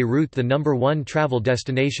ranked Beirut the #1 travel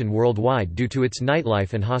destination worldwide due to its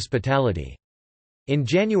nightlife and hospitality. In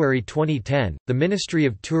January 2010, the Ministry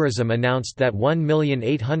of Tourism announced that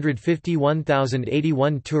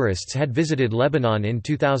 1,851,081 tourists had visited Lebanon in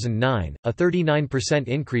 2009, a 39%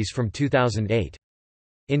 increase from 2008.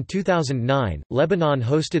 In 2009, Lebanon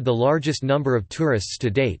hosted the largest number of tourists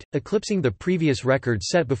to date, eclipsing the previous record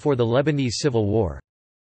set before the Lebanese Civil War.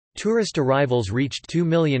 Tourist arrivals reached 2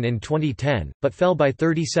 million in 2010, but fell by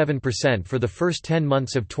 37% for the first 10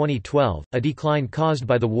 months of 2012, a decline caused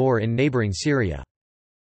by the war in neighboring Syria.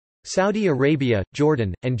 Saudi Arabia,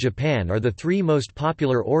 Jordan, and Japan are the three most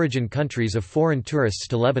popular origin countries of foreign tourists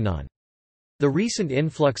to Lebanon. The recent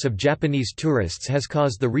influx of Japanese tourists has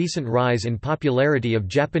caused the recent rise in popularity of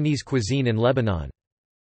Japanese cuisine in Lebanon.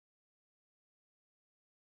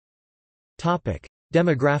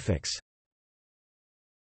 Demographics.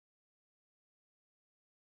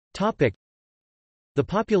 The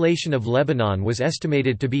population of Lebanon was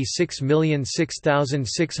estimated to be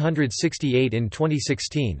 6,006,668 in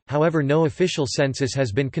 2016, however no official census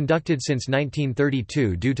has been conducted since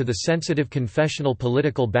 1932 due to the sensitive confessional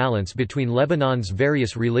political balance between Lebanon's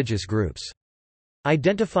various religious groups.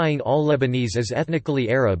 Identifying all Lebanese as ethnically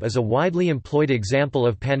Arab is a widely employed example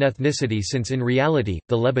of panethnicity, since in reality,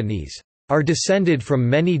 the Lebanese are descended from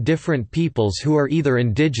many different peoples who are either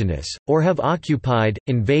indigenous, or have occupied,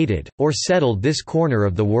 invaded, or settled this corner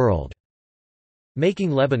of the world, making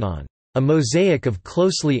Lebanon a mosaic of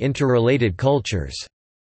closely interrelated cultures.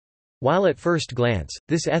 While at first glance,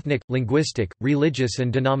 this ethnic, linguistic, religious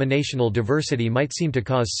and denominational diversity might seem to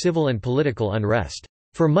cause civil and political unrest.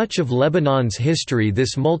 For much of Lebanon's history,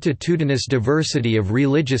 this multitudinous diversity of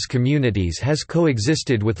religious communities has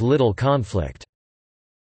coexisted with little conflict.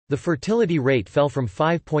 The fertility rate fell from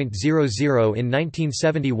 5.00 in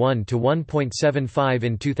 1971 to 1.75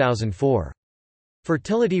 in 2004.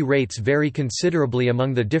 Fertility rates vary considerably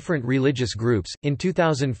among the different religious groups. In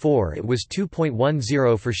 2004 it was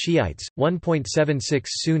 2.10 for Shiites, 1.76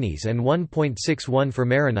 Sunnis and 1.61 for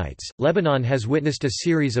Maronites. Lebanon has witnessed a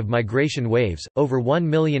series of migration waves. Over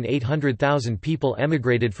 1,800,000 people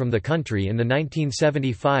emigrated from the country in the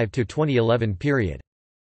 1975 to 2011 period.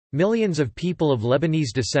 Millions of people of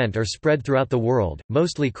Lebanese descent are spread throughout the world,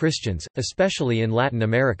 mostly Christians, especially in Latin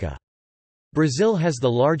America. Brazil has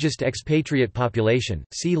the largest expatriate population,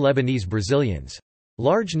 see Lebanese Brazilians.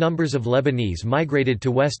 Large numbers of Lebanese migrated to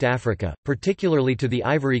West Africa, particularly to the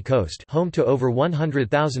Ivory Coast, home to over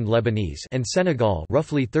 100,000 Lebanese, and Senegal,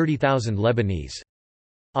 roughly 30,000 Lebanese.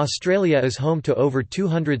 Australia is home to over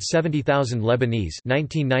 270,000 Lebanese,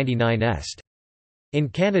 1999 est. In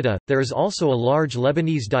Canada, there is also a large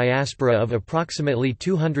Lebanese diaspora of approximately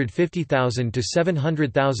 250,000 to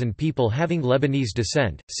 700,000 people having Lebanese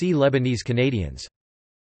descent. See Lebanese Canadians.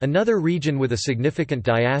 Another region with a significant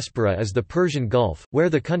diaspora is the Persian Gulf, where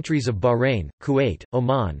the countries of Bahrain, Kuwait,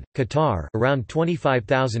 Oman, Qatar, around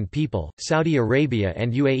 25,000 people, Saudi Arabia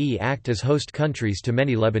and UAE act as host countries to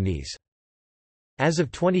many Lebanese. As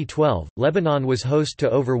of 2012, Lebanon was host to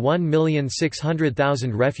over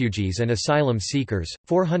 1,600,000 refugees and asylum seekers,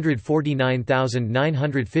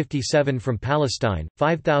 449,957 from Palestine,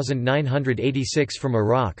 5,986 from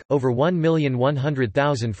Iraq, over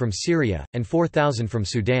 1,100,000 from Syria, and 4,000 from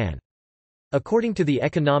Sudan. According to the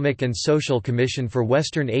Economic and Social Commission for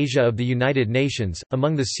Western Asia of the United Nations,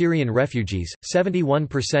 among the Syrian refugees,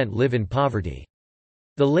 71% live in poverty.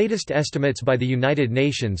 The latest estimates by the United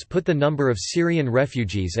Nations put the number of Syrian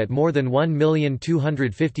refugees at more than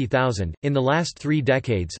 1,250,000. In the last 3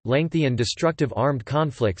 decades, lengthy and destructive armed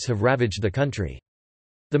conflicts have ravaged the country.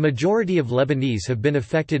 The majority of Lebanese have been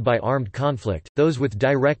affected by armed conflict. Those with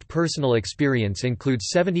direct personal experience include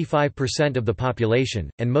 75% of the population,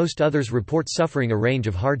 and most others report suffering a range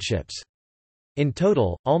of hardships. In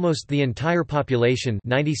total, almost the entire population,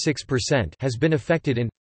 96%, has been affected in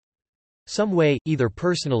some way, either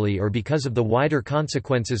personally or because of the wider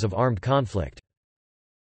consequences of armed conflict.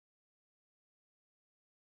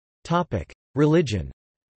 Religion.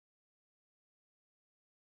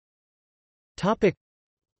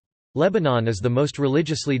 Lebanon is the most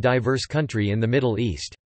religiously diverse country in the Middle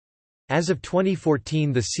East. As of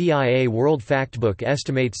 2014, the CIA World Factbook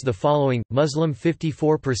estimates the following: Muslim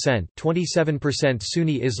 54%, 27%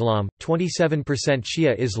 Sunni Islam, 27%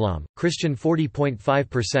 Shia Islam, Christian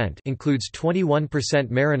 40.5%, includes 21%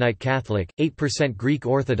 Maronite Catholic, 8% Greek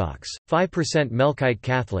Orthodox, 5% Melkite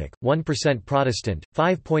Catholic, 1% Protestant,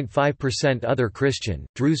 5.5% other Christian,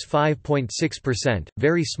 Druze 5.6%,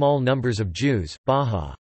 very small numbers of Jews,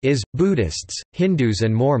 Baha'is, Buddhists, Hindus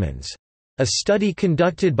and Mormons. A study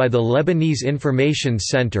conducted by the Lebanese Information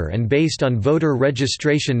Center and based on voter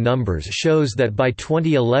registration numbers shows that by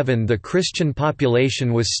 2011 the Christian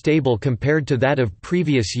population was stable compared to that of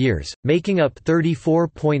previous years, making up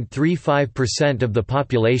 34.35% of the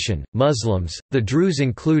population. Muslims, the Druze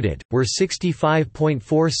included, were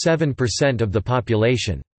 65.47% of the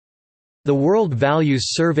population. The World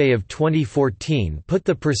Values Survey of 2014 put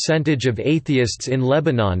the percentage of atheists in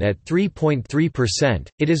Lebanon at 3.3%.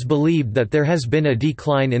 It is believed that there has been a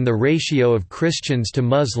decline in the ratio of Christians to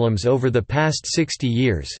Muslims over the past 60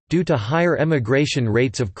 years, due to higher emigration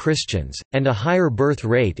rates of Christians, and a higher birth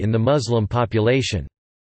rate in the Muslim population.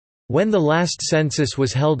 When the last census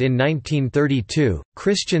was held in 1932,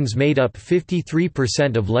 Christians made up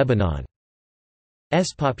 53% of Lebanon's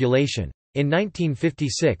population. In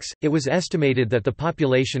 1956, it was estimated that the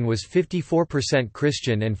population was 54%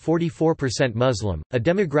 Christian and 44% Muslim. A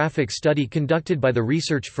demographic study conducted by the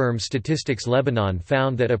research firm Statistics Lebanon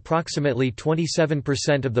found that approximately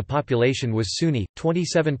 27% of the population was Sunni,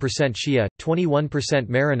 27% Shia, 21%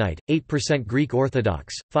 Maronite, 8% Greek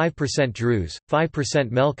Orthodox, 5% Druze, 5%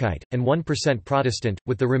 Melkite, and 1% Protestant,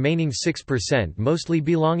 with the remaining 6% mostly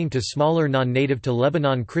belonging to smaller non-native to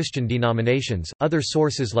Lebanon Christian denominations. Other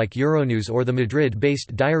sources like Euronews or the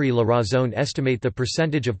Madrid-based Diary La Razón estimate the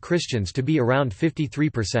percentage of Christians to be around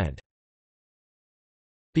 53%.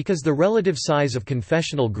 Because the relative size of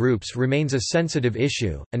confessional groups remains a sensitive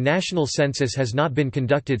issue, a national census has not been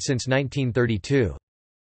conducted since 1932.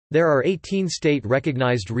 There are 18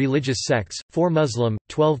 state-recognized religious sects, 4 Muslim,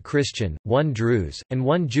 12 Christian, 1 Druze, and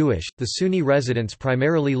 1 Jewish. The Sunni residents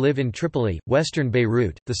primarily live in Tripoli, western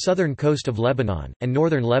Beirut, the southern coast of Lebanon, and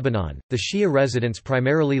northern Lebanon. The Shia residents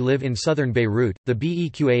primarily live in southern Beirut, the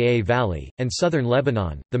Beqaa Valley, and southern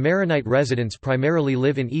Lebanon. The Maronite residents primarily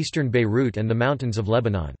live in eastern Beirut and the mountains of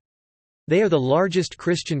Lebanon. They are the largest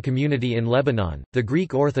Christian community in Lebanon. The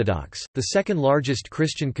Greek Orthodox, the second largest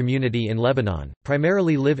Christian community in Lebanon,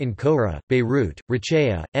 primarily live in Kora, Beirut,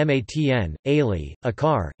 Rachea, Matn, Aili,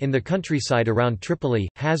 Akkar, in the countryside around Tripoli,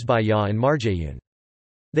 Hasbaya and Marjayoun.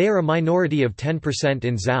 They are a minority of 10%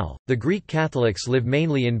 in Zal. The Greek Catholics live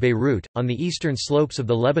mainly in Beirut, on the eastern slopes of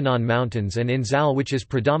the Lebanon Mountains, and in Zal, which is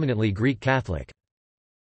predominantly Greek Catholic.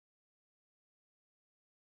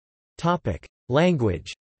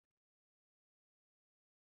 Language.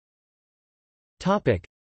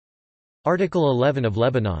 Article 11 of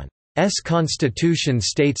Lebanon's constitution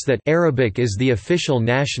states that Arabic is the official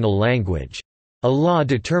national language. A law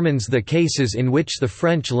determines the cases in which the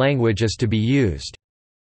French language is to be used.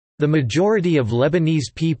 The majority of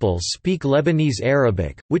Lebanese people speak Lebanese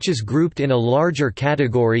Arabic, which is grouped in a larger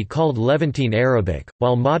category called Levantine Arabic,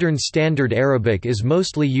 while modern Standard Arabic is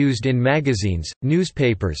mostly used in magazines,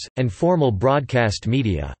 newspapers, and formal broadcast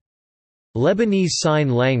media. Lebanese Sign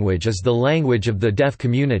Language is the language of the deaf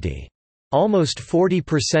community. Almost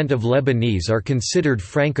 40% of Lebanese are considered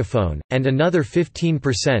francophone, and another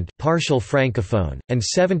 15% partial francophone, and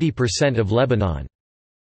 70% of Lebanon's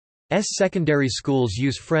secondary schools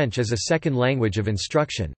use French as a second language of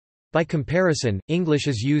instruction. By comparison, English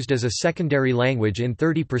is used as a secondary language in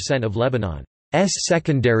 30% of Lebanon's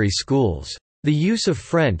secondary schools. The use of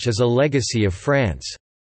French is a legacy of France's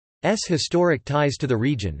historic ties to the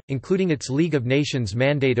region, including its League of Nations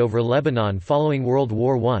mandate over Lebanon following World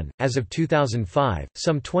War I. As of 2005,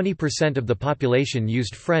 some 20% of the population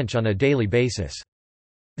used French on a daily basis.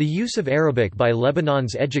 The use of Arabic by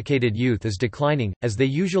Lebanon's educated youth is declining, as they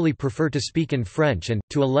usually prefer to speak in French and,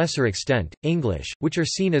 to a lesser extent, English, which are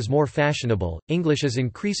seen as more fashionable. English is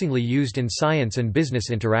increasingly used in science and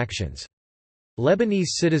business interactions.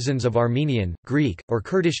 Lebanese citizens of Armenian, Greek, or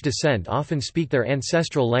Kurdish descent often speak their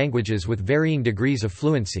ancestral languages with varying degrees of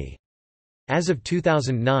fluency. As of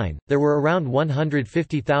 2009, there were around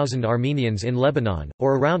 150,000 Armenians in Lebanon,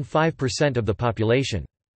 or around 5% of the population.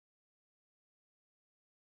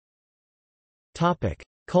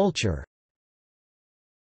 Culture.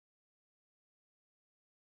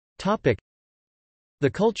 The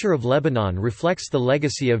culture of Lebanon reflects the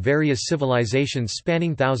legacy of various civilizations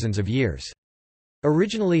spanning thousands of years.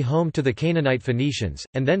 Originally home to the Canaanite Phoenicians,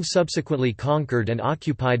 and then subsequently conquered and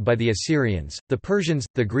occupied by the Assyrians, the Persians,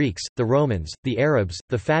 the Greeks, the Romans, the Arabs,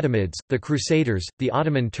 the Fatimids, the Crusaders, the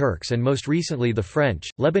Ottoman Turks and most recently the French,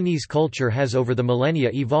 Lebanese culture has over the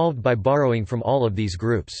millennia evolved by borrowing from all of these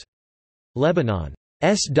groups. Lebanon's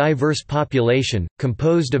diverse population,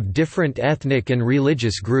 composed of different ethnic and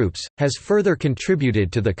religious groups, has further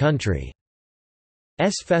contributed to the country's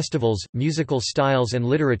festivals, musical styles and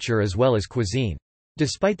literature as well as cuisine.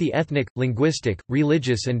 Despite the ethnic, linguistic,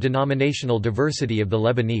 religious and denominational diversity of the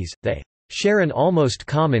Lebanese, they share an almost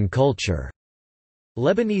common culture.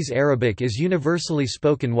 Lebanese Arabic is universally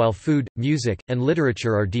spoken while food, music, and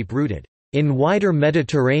literature are deep-rooted in wider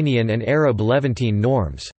Mediterranean and Arab Levantine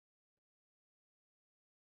norms.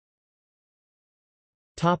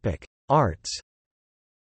 Arts.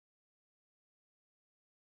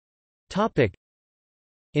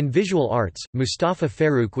 In visual arts, Mustafa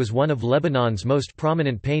Farooq was one of Lebanon's most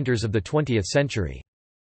prominent painters of the 20th century.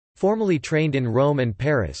 Formerly trained in Rome and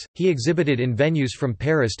Paris, he exhibited in venues from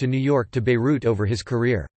Paris to New York to Beirut over his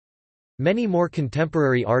career. Many more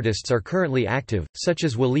contemporary artists are currently active, such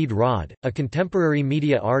as Walid Rad, a contemporary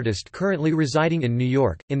media artist currently residing in New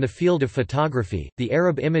York. In the field of photography, the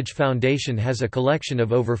Arab Image Foundation has a collection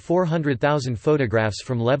of over 400,000 photographs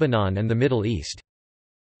from Lebanon and the Middle East.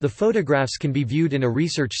 The photographs can be viewed in a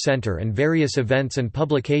research center and various events and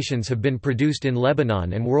publications have been produced in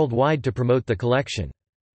Lebanon and worldwide to promote the collection.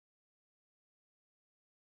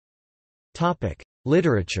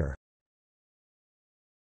 Literature.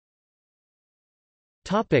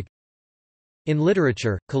 In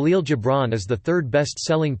literature, Khalil Gibran is the third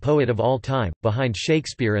best-selling poet of all time, behind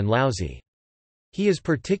Shakespeare and Lauzzi. He is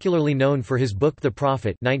particularly known for his book The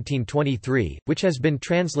Prophet 1923, which has been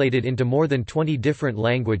translated into more than 20 different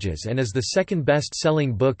languages and is the second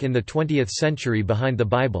best-selling book in the 20th century behind the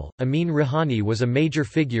Bible. Amin Rouhani was a major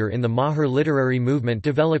figure in the Maher literary movement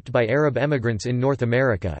developed by Arab emigrants in North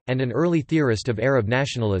America, and an early theorist of Arab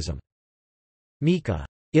nationalism. Mika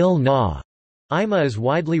il-Na Ima is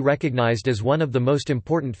widely recognized as one of the most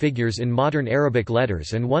important figures in modern Arabic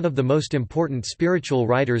letters and one of the most important spiritual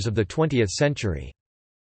writers of the 20th century.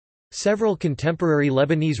 Several contemporary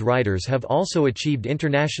Lebanese writers have also achieved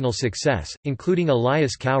international success, including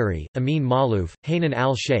Elias Khoury, Amin Maalouf, Hanan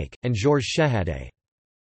al-Sheikh, and Georges Shehadeh.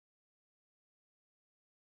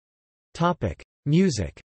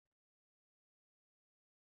 Music.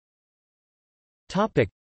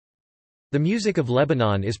 The music of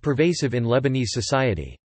Lebanon is pervasive in Lebanese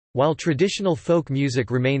society. While traditional folk music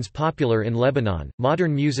remains popular in Lebanon,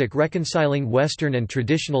 modern music reconciling Western and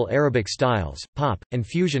traditional Arabic styles, pop, and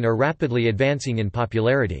fusion are rapidly advancing in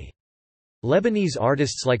popularity. Lebanese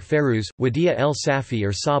artists like Fairuz, Wadia El Safi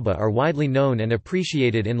or Saba are widely known and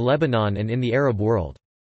appreciated in Lebanon and in the Arab world.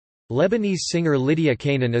 Lebanese singer Lydia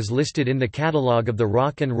Canaan is listed in the catalog of the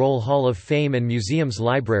Rock and Roll Hall of Fame and Museums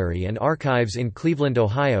Library and Archives in Cleveland,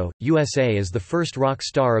 Ohio, USA as the first rock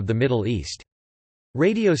star of the Middle East.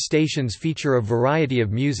 Radio stations feature a variety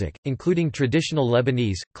of music, including traditional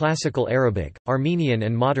Lebanese, classical Arabic, Armenian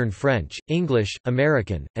and modern French, English,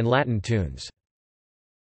 American, and Latin tunes.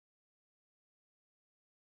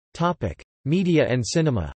 Media and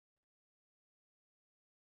cinema.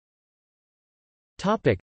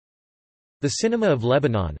 The cinema of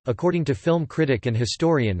Lebanon, according to film critic and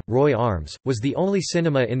historian, Roy Arms, was the only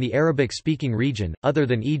cinema in the Arabic-speaking region, other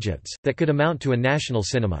than Egypt's, that could amount to a national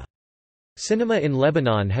cinema. Cinema in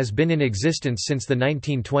Lebanon has been in existence since the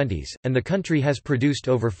 1920s, and the country has produced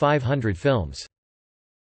over 500 films.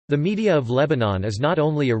 The media of Lebanon is not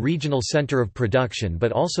only a regional center of production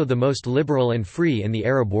but also the most liberal and free in the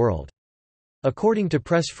Arab world. According to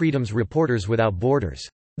Press Freedom's Reporters Without Borders,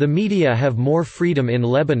 "The media have more freedom in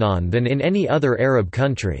Lebanon than in any other Arab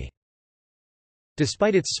country."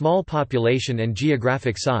 Despite its small population and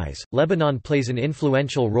geographic size, Lebanon plays an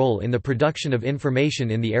influential role in the production of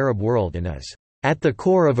information in the Arab world and is at the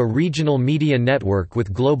core of a regional media network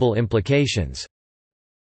with global implications.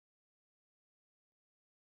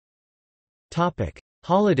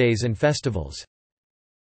 Holidays and festivals.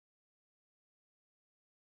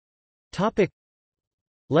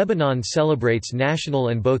 Lebanon celebrates national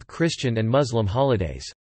and both Christian and Muslim holidays.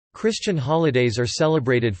 Christian holidays are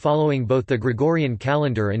celebrated following both the Gregorian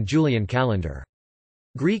calendar and Julian calendar.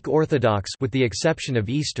 Greek Orthodox, with the exception of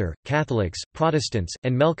Easter, Catholics, Protestants,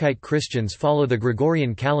 and Melkite Christians follow the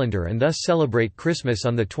Gregorian calendar and thus celebrate Christmas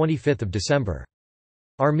on the 25th of December.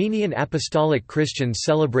 Armenian Apostolic Christians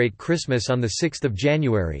celebrate Christmas on the 6th of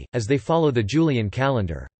January, as they follow the Julian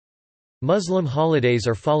calendar. Muslim holidays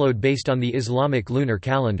are followed based on the Islamic lunar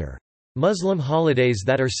calendar. Muslim holidays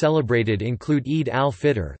that are celebrated include Eid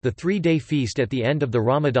al-Fitr, the 3-day feast at the end of the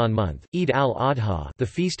Ramadan month, Eid al-Adha, the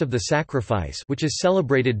feast of the sacrifice, which is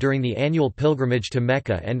celebrated during the annual pilgrimage to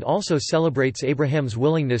Mecca and also celebrates Abraham's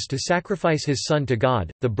willingness to sacrifice his son to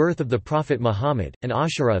God, the birth of the Prophet Muhammad, and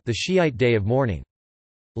Ashura, the Shiite day of mourning.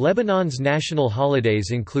 Lebanon's national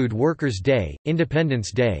holidays include Workers' Day,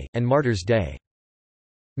 Independence Day, and Martyrs' Day.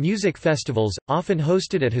 Music festivals, often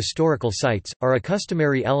hosted at historical sites, are a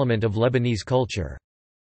customary element of Lebanese culture.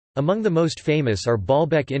 Among the most famous are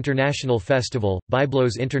Baalbek International Festival,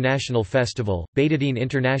 Byblos International Festival, Betadine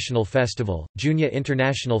International Festival, Junya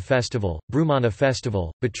International Festival, Brumana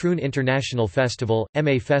Festival, Batroun International Festival,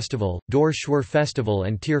 Ma Festival, Dor Shwar Festival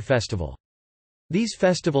and Tir Festival. These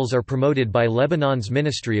festivals are promoted by Lebanon's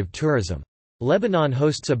Ministry of Tourism. Lebanon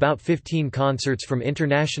hosts about 15 concerts from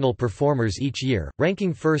international performers each year,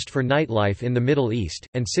 ranking first for nightlife in the Middle East,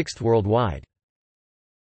 and sixth worldwide.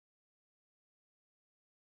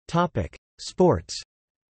 Sports.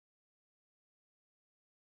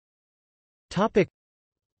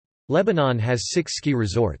 Lebanon has 6 ski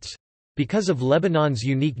resorts. Because of Lebanon's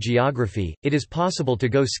unique geography, it is possible to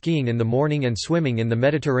go skiing in the morning and swimming in the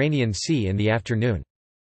Mediterranean Sea in the afternoon.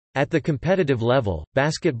 At the competitive level,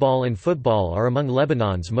 basketball and football are among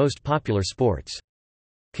Lebanon's most popular sports.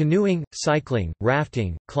 Canoeing, cycling,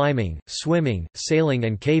 rafting, climbing, swimming, sailing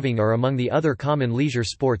and caving are among the other common leisure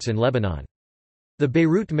sports in Lebanon. The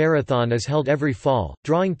Beirut Marathon is held every fall,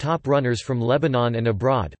 drawing top runners from Lebanon and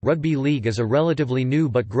abroad. Rugby league is a relatively new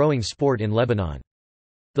but growing sport in Lebanon.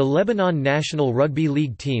 The Lebanon national rugby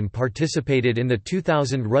league team participated in the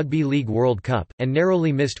 2000 Rugby League World Cup, and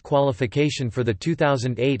narrowly missed qualification for the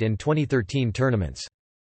 2008 and 2013 tournaments.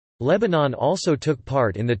 Lebanon also took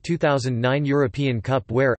part in the 2009 European Cup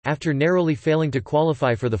where, after narrowly failing to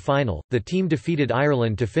qualify for the final, the team defeated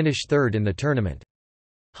Ireland to finish third in the tournament.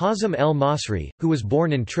 Hazem El Masri, who was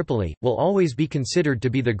born in Tripoli, will always be considered to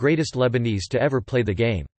be the greatest Lebanese to ever play the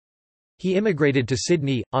game. He immigrated to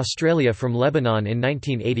Sydney, Australia from Lebanon in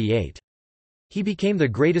 1988. He became the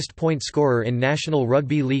greatest point scorer in National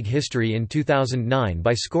Rugby League history in 2009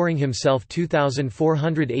 by scoring himself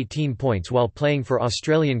 2,418 points while playing for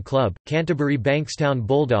Australian club, Canterbury Bankstown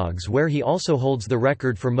Bulldogs, where he also holds the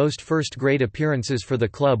record for most first-grade appearances for the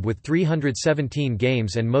club with 317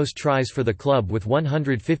 games and most tries for the club with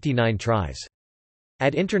 159 tries.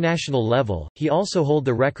 At international level, he also holds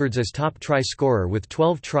the records as top try scorer with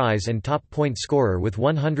 12 tries and top point scorer with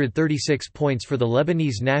 136 points for the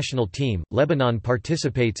Lebanese national team. Lebanon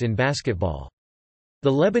participates in basketball.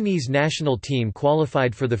 The Lebanese national team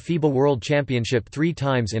qualified for the FIBA World Championship 3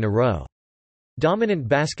 times in a row. Dominant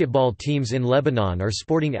basketball teams in Lebanon are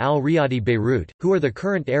Sporting Al Riyadi Beirut, who are the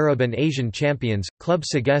current Arab and Asian champions, Club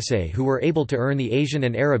Sagesse, who were able to earn the Asian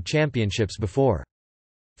and Arab championships before.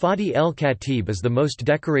 Fadi El Khatib is the most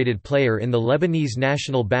decorated player in the Lebanese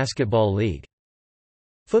National Basketball League.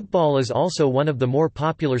 Football is also one of the more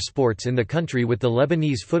popular sports in the country, with the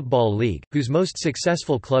Lebanese Football League, whose most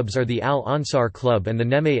successful clubs are the Al Ansar Club and the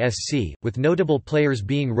Neme SC, with notable players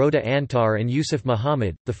being Roda Antar and Yusuf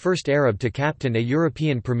Mohammed, the first Arab to captain a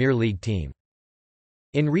European Premier League team.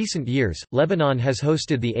 In recent years, Lebanon has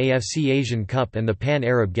hosted the AFC Asian Cup and the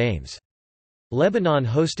Pan-Arab Games. Lebanon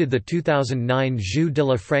hosted the 2009 Jeux de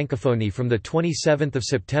la Francophonie from 27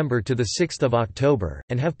 September to 6 October,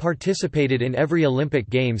 and have participated in every Olympic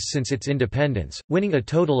Games since its independence, winning a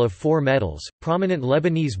total of 4 medals. Prominent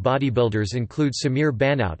Lebanese bodybuilders include Samir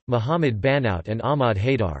Banout, Mohamed Banout, and Ahmad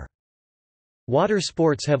Haidar. Water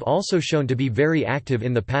sports have also shown to be very active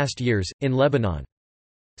in the past years, in Lebanon.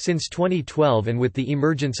 Since 2012 and with the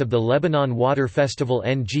emergence of the Lebanon Water Festival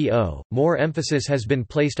NGO, more emphasis has been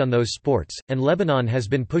placed on those sports, and Lebanon has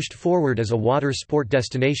been pushed forward as a water sport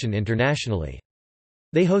destination internationally.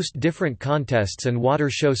 They host different contests and water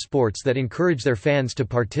show sports that encourage their fans to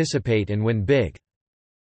participate and win big.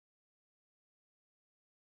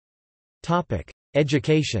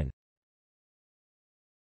 Education.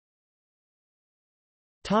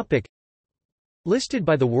 Listed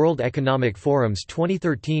by the World Economic Forum's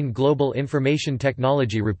 2013 Global Information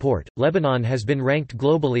Technology Report, Lebanon has been ranked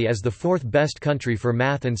globally as the 4th best country for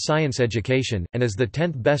math and science education, and as the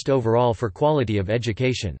 10th best overall for quality of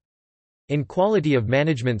education. In quality of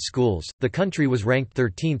management schools, the country was ranked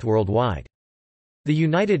 13th worldwide. The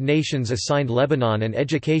United Nations assigned Lebanon an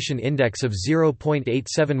education index of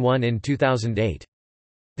 0.871 in 2008.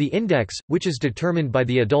 The index, which is determined by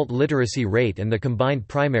the adult literacy rate and the combined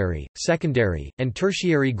primary, secondary, and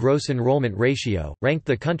tertiary gross enrollment ratio, ranked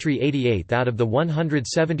the country 88th out of the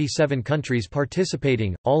 177 countries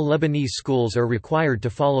participating. All Lebanese schools are required to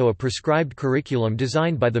follow a prescribed curriculum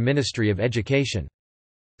designed by the Ministry of Education.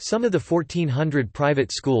 Some of the 1,400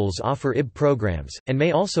 private schools offer IB programs, and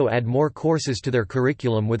may also add more courses to their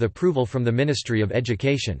curriculum with approval from the Ministry of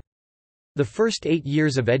Education. The first 8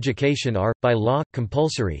 years of education are, by law,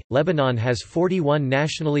 compulsory. Lebanon has 41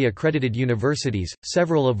 nationally accredited universities,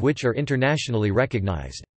 several of which are internationally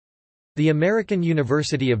recognized. The American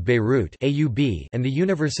University of Beirut (AUB) and the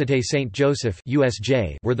Université Saint Joseph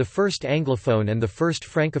 (USJ) were the first Anglophone and the first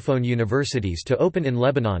Francophone universities to open in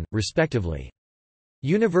Lebanon, respectively.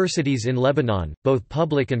 Universities in Lebanon, both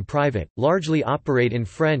public and private, largely operate in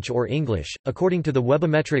French or English. According to the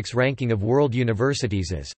Webometrics ranking of world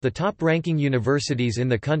universities as, the top-ranking universities in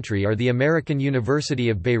the country are the American University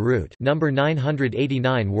of Beirut, number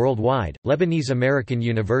 989 worldwide; Lebanese American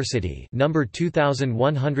University, number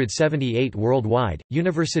 2178 worldwide;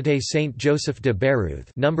 Université Saint Joseph de Beyrouth,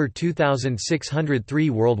 number 2603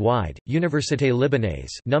 worldwide; Université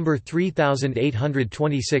Libanaise, number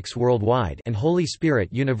 3826 worldwide; and Holy Spirit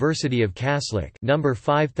University of Kaslik, number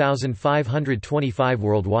 5525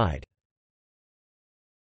 worldwide.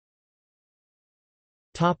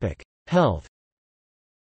 Topic: Health.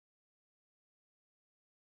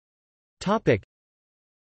 Topic: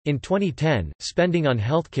 In 2010, spending on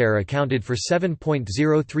healthcare accounted for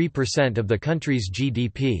 7.03% of the country's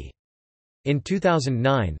GDP. In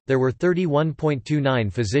 2009, there were 31.29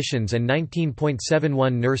 physicians and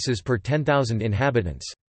 19.71 nurses per 10,000 inhabitants.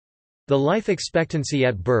 The life expectancy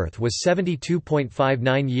at birth was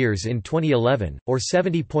 72.59 years in 2011, or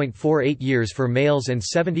 70.48 years for males and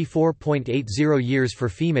 74.80 years for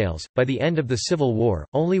females. By the end of the Civil War,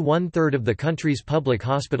 only 1/3 of the country's public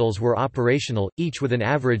hospitals were operational, each with an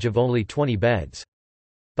average of only 20 beds.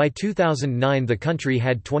 By 2009, the country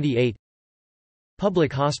had 28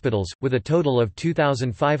 public hospitals, with a total of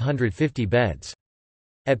 2,550 beds.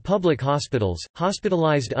 At public hospitals,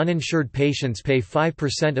 hospitalized uninsured patients pay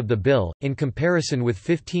 5% of the bill, in comparison with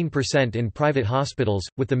 15% in private hospitals,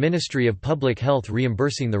 with the Ministry of Public Health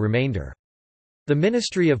reimbursing the remainder. The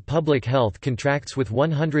Ministry of Public Health contracts with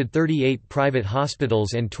 138 private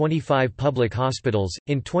hospitals and 25 public hospitals.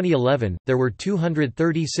 In 2011, there were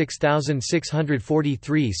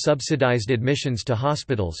 236,643 subsidized admissions to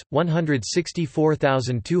hospitals,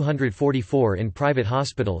 164,244 in private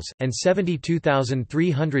hospitals, and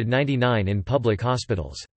 72,399 in public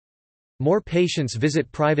hospitals. More patients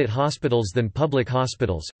visit private hospitals than public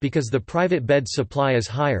hospitals, because the private bed supply is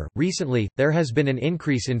higher. Recently, there has been an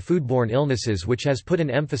increase in foodborne illnesses, which has put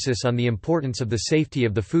an emphasis on the importance of the safety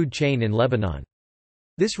of the food chain in Lebanon.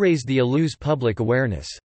 This raised the ILU's public awareness.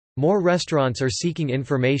 More restaurants are seeking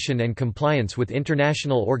information and compliance with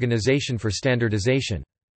International Organization for Standardization.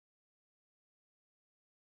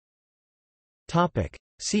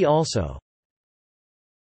 See also: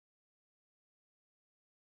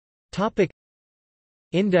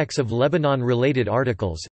 Index of Lebanon-related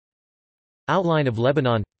articles, Outline of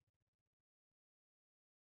Lebanon.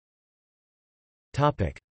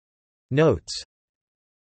 Topic Notes.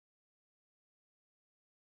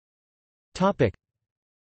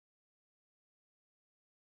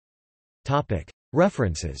 Topic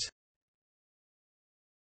References.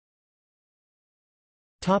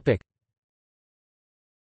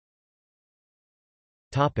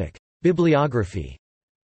 Topic Bibliography.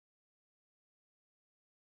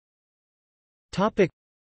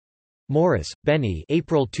 Morris, Benny,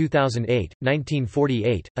 April 2008,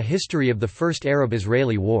 1948, A History of the First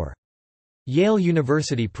Arab-Israeli War. Yale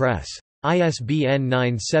University Press. ISBN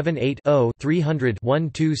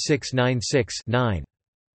 978-0-300-12696-9.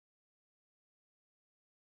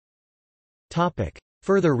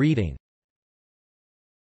 Further reading.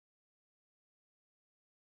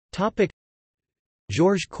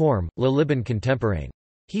 Georges Corme, Le Liban contemporain.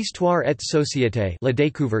 Histoire et société, La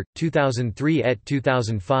Découverte, 2003 et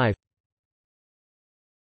 2005.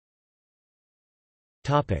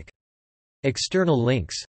 External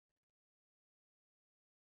links.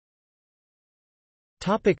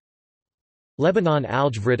 Lebanon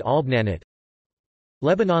Aljvrid Albnanit.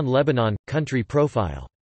 Lebanon Country Profile.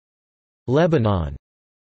 Lebanon,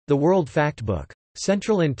 The World Factbook.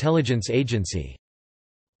 Central Intelligence Agency.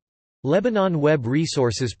 Lebanon web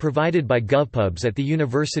resources provided by GovPubs at the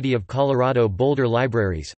University of Colorado Boulder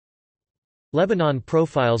Libraries. Lebanon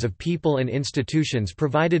profiles of people and institutions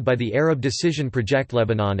provided by the Arab Decision Project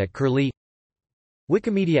Lebanon at Curlie.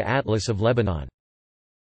 Wikimedia Atlas of Lebanon.